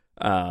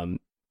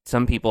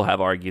some people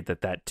have argued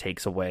that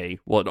takes away.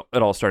 Well,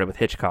 it all started with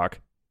Hitchcock.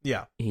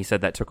 Yeah. He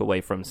said that took away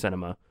from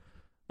cinema,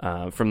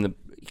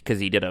 because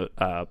he did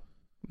a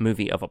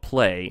movie of a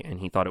play, and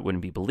he thought it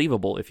wouldn't be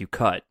believable if you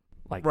cut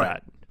like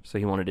that. So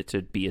he wanted it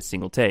to be a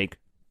single take.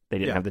 They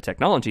didn't have the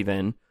technology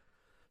then,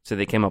 so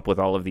they came up with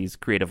all of these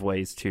creative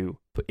ways to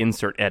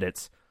insert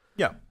edits.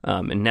 Yeah.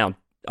 And now,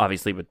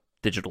 obviously, with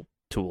digital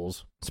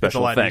tools,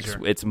 special effects,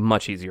 it's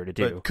much easier to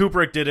do. But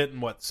Kubrick did it in,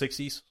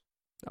 60s?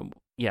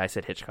 Yeah, I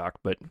said Hitchcock,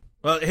 but...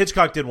 Well,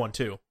 Hitchcock did one,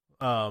 too.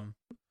 But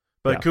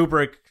Yeah.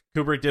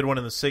 Kubrick did one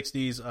in the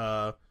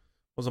 60s.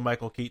 Was a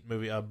Michael Keaton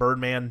movie.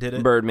 Birdman did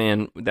it.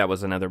 Birdman, that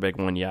was another big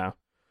one, yeah.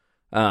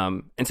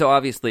 And so,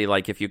 obviously,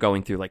 like, if you're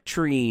going through, like,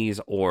 trees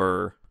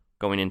or...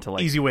 going into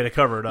like easy way to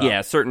cover it up.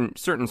 Yeah, certain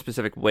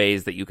specific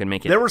ways that you can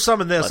make it. There were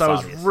some in this less I was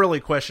obvious. really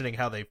questioning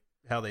how they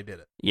did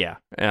it. Yeah,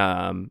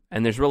 and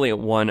there's really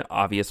one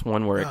obvious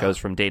one where it goes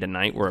from day to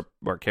night, where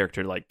a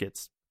character like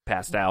gets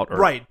passed out. Or,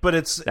 right, but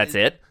that's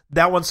it.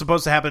 That one's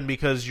supposed to happen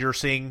because you're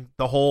seeing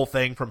the whole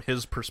thing from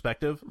his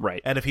perspective.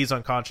 Right, and if he's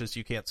unconscious,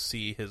 you can't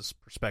see his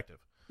perspective.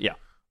 Yeah.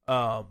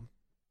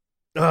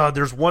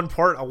 There's one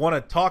part I want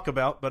to talk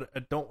about, but I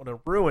don't want to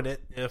ruin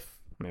it.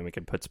 We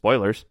could put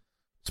spoilers.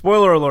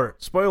 Spoiler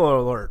alert! Spoiler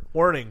alert!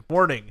 Warning!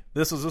 Warning!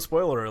 This is a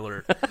spoiler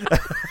alert.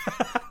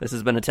 This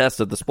has been a test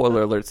of the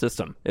spoiler alert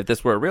system. If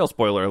this were a real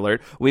spoiler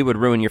alert, we would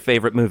ruin your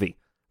favorite movie,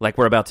 like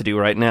we're about to do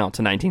right now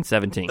to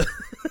 1917.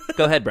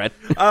 Go ahead, Brad.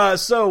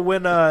 So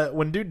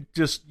when dude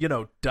just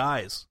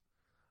dies.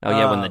 Oh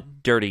yeah, when the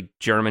dirty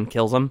German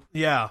kills him.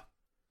 Yeah.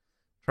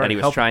 That he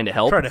was trying to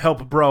help. Trying to help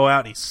a bro out.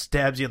 And he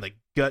stabs you in the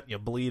gut and you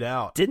bleed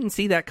out. Didn't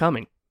see that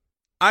coming.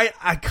 I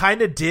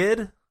kind of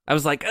did. I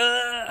was like,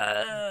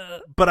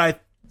 but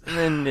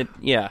and then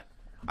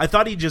I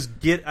thought he'd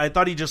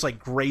just like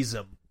graze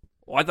him.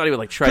 Well, I thought he would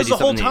like try to do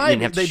something. The whole and he didn't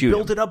time have to shoot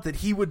built him. it up that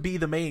he would be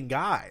the main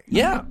guy.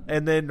 Yeah,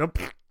 and then,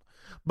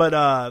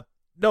 but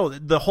no,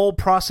 the whole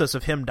process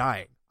of him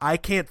dying, I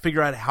can't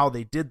figure out how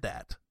they did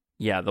that.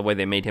 Yeah, the way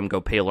they made him go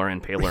paler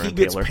and paler he and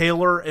gets paler.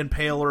 paler and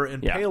paler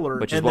and paler,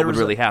 which is what would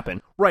really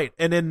happen. Right,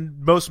 and in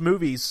most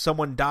movies,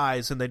 someone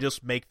dies and they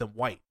just make them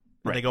white,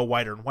 and Right. they go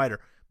whiter and whiter.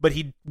 But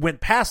he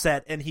went past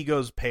that, and he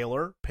goes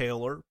paler,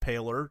 paler,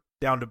 paler,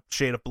 down to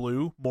shade of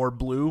blue, more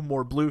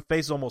blue.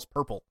 Face is almost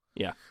purple.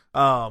 Yeah.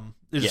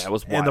 It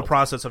was in the wild.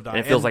 process of dying.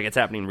 And it feels like it's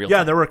happening real Yeah,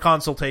 time. there were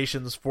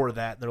consultations for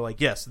that, and they're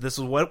like, yes, this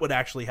is what would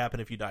actually happen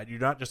if you died. You're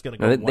not just going to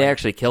go No, white. they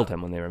actually killed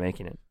him when they were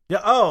making it.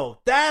 Yeah. Oh,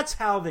 that's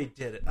how they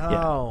did it.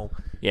 Oh.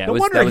 Yeah, No that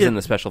wonder was in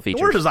the special features.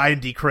 No wonder his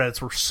IMDb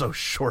credits were so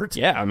short.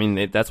 Yeah, I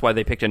mean, that's why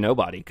they picked a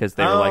nobody, because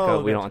they were like,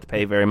 oh, we don't have to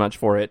pay very much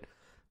for it.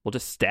 We'll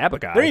just stab a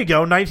guy. There you go.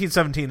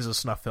 1917 is a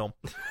snuff film.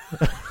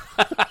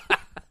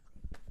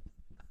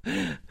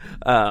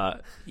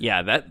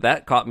 Yeah,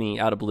 that caught me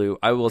out of blue.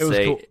 I will It was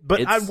say, cool. But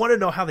I it's- want to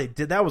know how they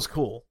did. That was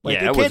cool. Like Yeah,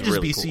 it it can't was just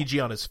really be cool.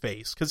 CG on his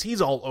face because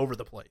he's all over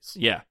the place.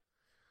 yeah,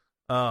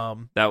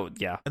 And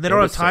yeah. they It don't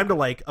have was so time to good.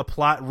 like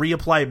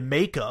reapply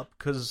makeup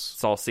because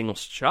It's all single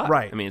shot,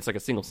 Right. I mean, it's like a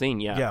single scene.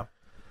 Yeah.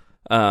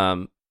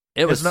 yeah.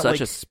 It was It's not such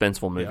like- a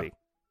suspenseful movie. Yeah.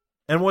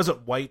 And was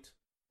it white?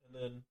 And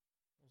then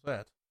what was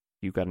that?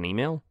 You got an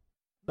email?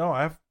 No,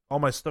 I have all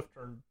my stuff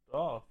turned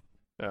off.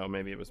 Oh,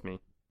 maybe it was me.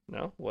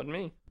 No, wasn't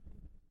me.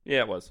 Yeah,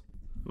 it was.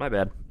 My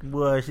bad.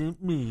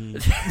 Wasn't me.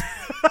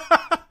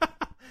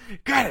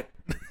 Got it.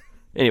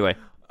 Anyway,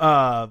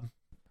 But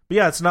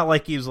yeah, it's not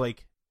like he's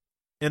like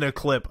in a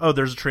clip. Oh,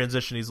 there's a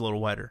transition. He's a little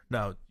whiter.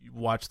 No, you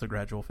watch the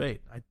gradual fade.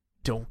 I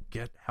don't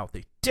get how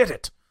they did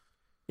it.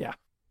 Yeah.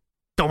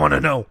 Don't want to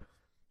know.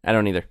 I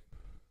don't either.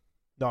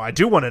 No, I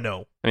do want to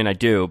know. I mean, I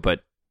do,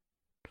 but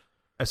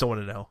I still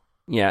want to know.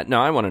 yeah,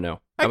 no, I want to know.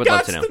 I would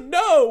love to know.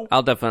 know.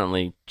 I'll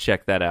definitely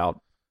check that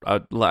out.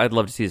 I'd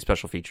love to see the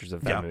special features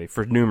of that Yeah. movie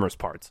for numerous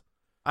parts.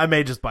 I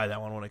may just buy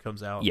that one when it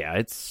comes out. Yeah,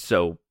 it's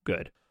so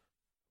good.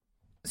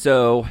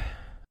 So,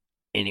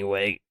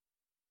 anyway,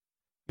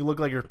 You look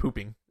like you're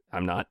pooping.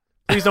 I'm not.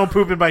 Please don't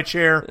poop in my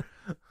chair.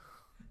 All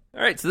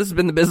right, so this has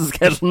been the Business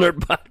Casual Nerd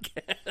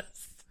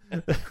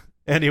Podcast.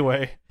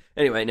 Anyway.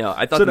 Anyway, no,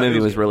 I thought So the no, it movie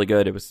was was good. really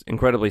good. It was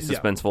incredibly Yeah.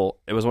 suspenseful.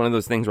 It was one of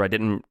those things where I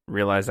didn't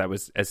realize I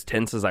was as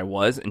tense as I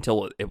was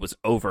until it was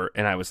over,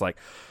 and I was like,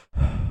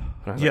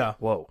 and I was Yeah.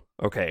 like, whoa,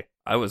 okay.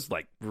 I was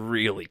like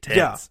really tense.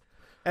 Yeah.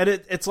 And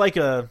it's like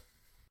I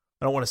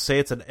don't want to say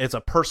it's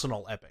a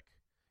personal epic.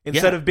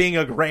 Instead Yeah. of being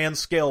a grand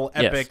scale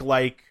epic Yes.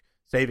 like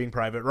Saving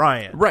Private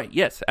Ryan. Right,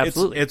 yes,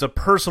 absolutely. It's a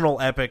personal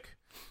epic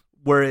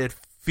where it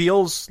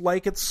feels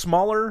like it's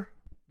smaller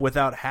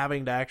without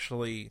having to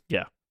actually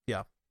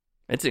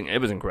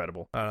It was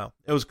incredible. I don't know.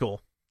 It was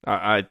cool.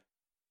 I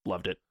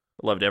loved it.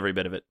 Loved every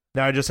bit of it.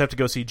 Now I just have to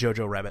go see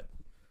Jojo Rabbit.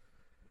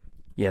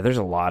 Yeah, there's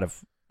a lot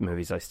of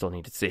movies I still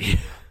need to see.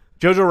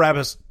 Jojo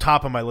Rabbit's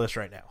top of my list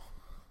right now.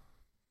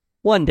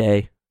 One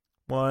day.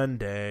 One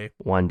day.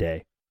 One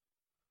day.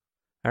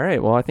 All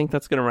right, well, I think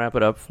that's going to wrap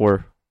it up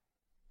for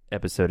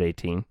episode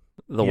 18,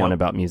 the Yep. one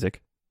about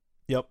music.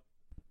 Yep.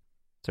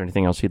 Is there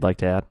anything else you'd like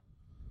to add?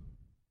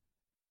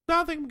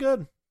 No, I think I'm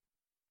good.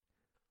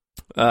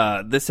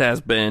 This has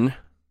been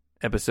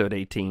episode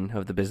 18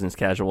 of the Business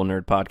Casual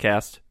Nerd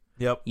Podcast.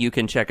 Yep. You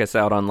can check us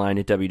out online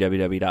at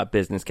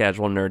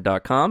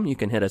www.businesscasualnerd.com. You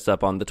can hit us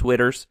up on the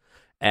Twitters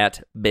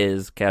at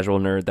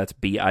BizCasualNerd. That's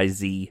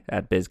B-I-Z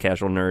at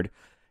BizCasualNerd.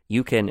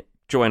 You can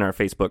join our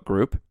Facebook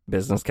group,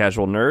 Business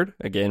Casual Nerd.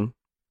 Again,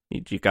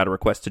 you got a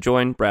request to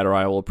join. Brad or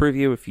I will approve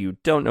you. If you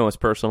don't know us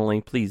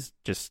personally, please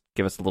just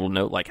give us a little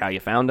note like how you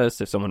found us,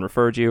 if someone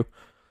referred you.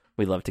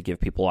 We love to give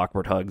people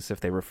awkward hugs if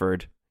they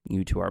referred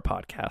you to our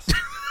podcast.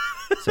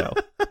 So,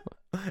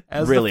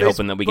 As really the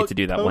hoping that we get to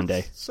do that one Facebook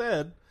day. post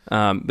said.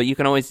 But you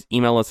can always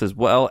email us as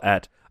well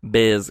at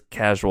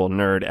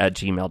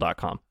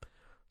bizcasualnerd@gmail.com.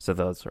 So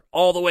those are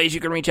all the ways you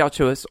can reach out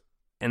to us.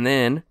 And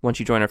then once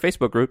you join our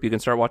Facebook group, you can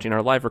start watching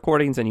our live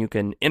recordings and you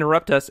can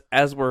interrupt us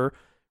as we're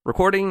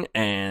recording,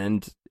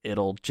 and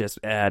it'll just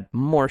add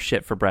more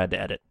shit for Brad to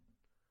edit.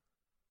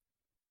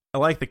 I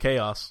like the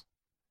chaos.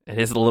 It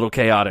is a little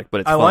chaotic, but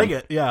it's I fun. like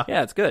it. Yeah.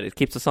 Yeah, it's good. It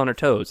keeps us on our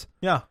toes.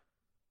 Yeah.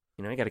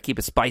 You know, you got to keep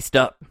it spiced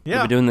up. Yeah.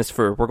 We've been doing this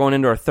we're going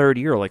into our third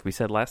year, like we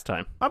said last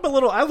time.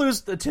 I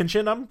lose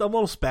attention. I'm a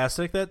little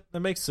spastic. That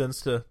makes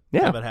sense to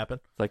Yeah. have it happen.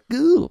 It's like,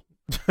 goo.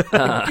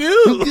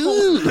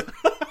 Goo.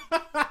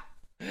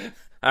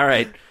 All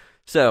right.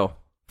 So,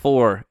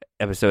 for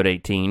episode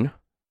 18,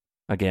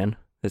 again,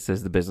 this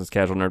is the Business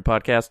Casual Nerd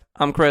Podcast.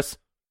 I'm Chris.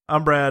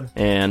 I'm Brad.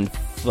 And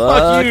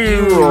Fuck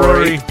you,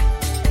 Rory.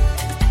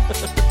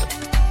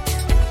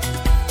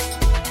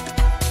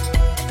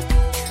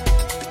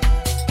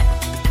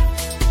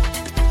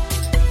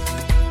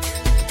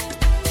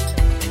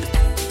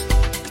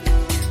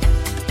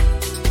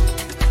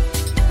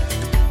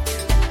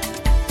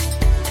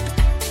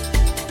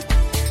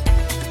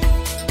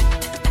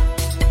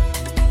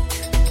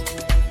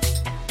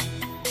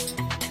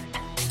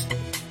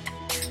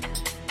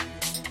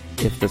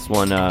 if this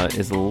one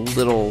is a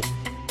little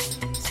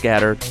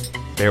scattered,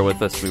 bear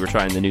with us. We were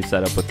trying the new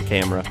setup with the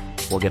camera.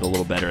 We'll get a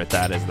little better at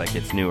that as that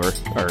gets newer,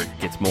 or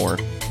gets more,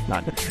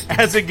 not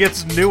As it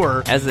gets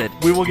newer, as it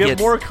we will get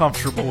gets- more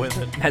comfortable with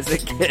it.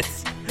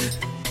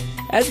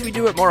 as we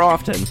do it more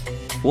often,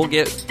 we'll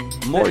get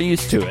more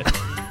used to it.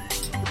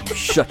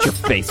 Shut your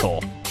face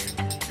hole.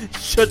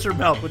 Shut your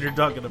mouth when you're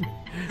talking to me.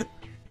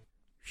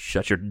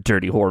 Shut your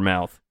dirty whore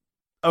mouth.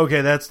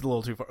 Okay, that's a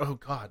little too far. Oh,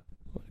 God.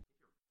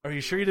 Are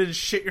you sure you didn't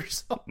shit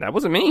yourself? That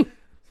wasn't me.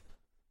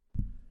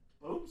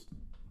 Oops.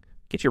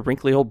 Get your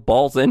wrinkly old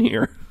balls in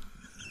here.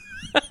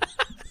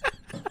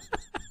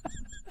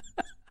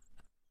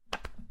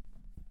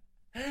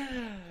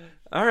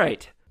 All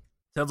right.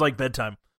 Sounds like bedtime.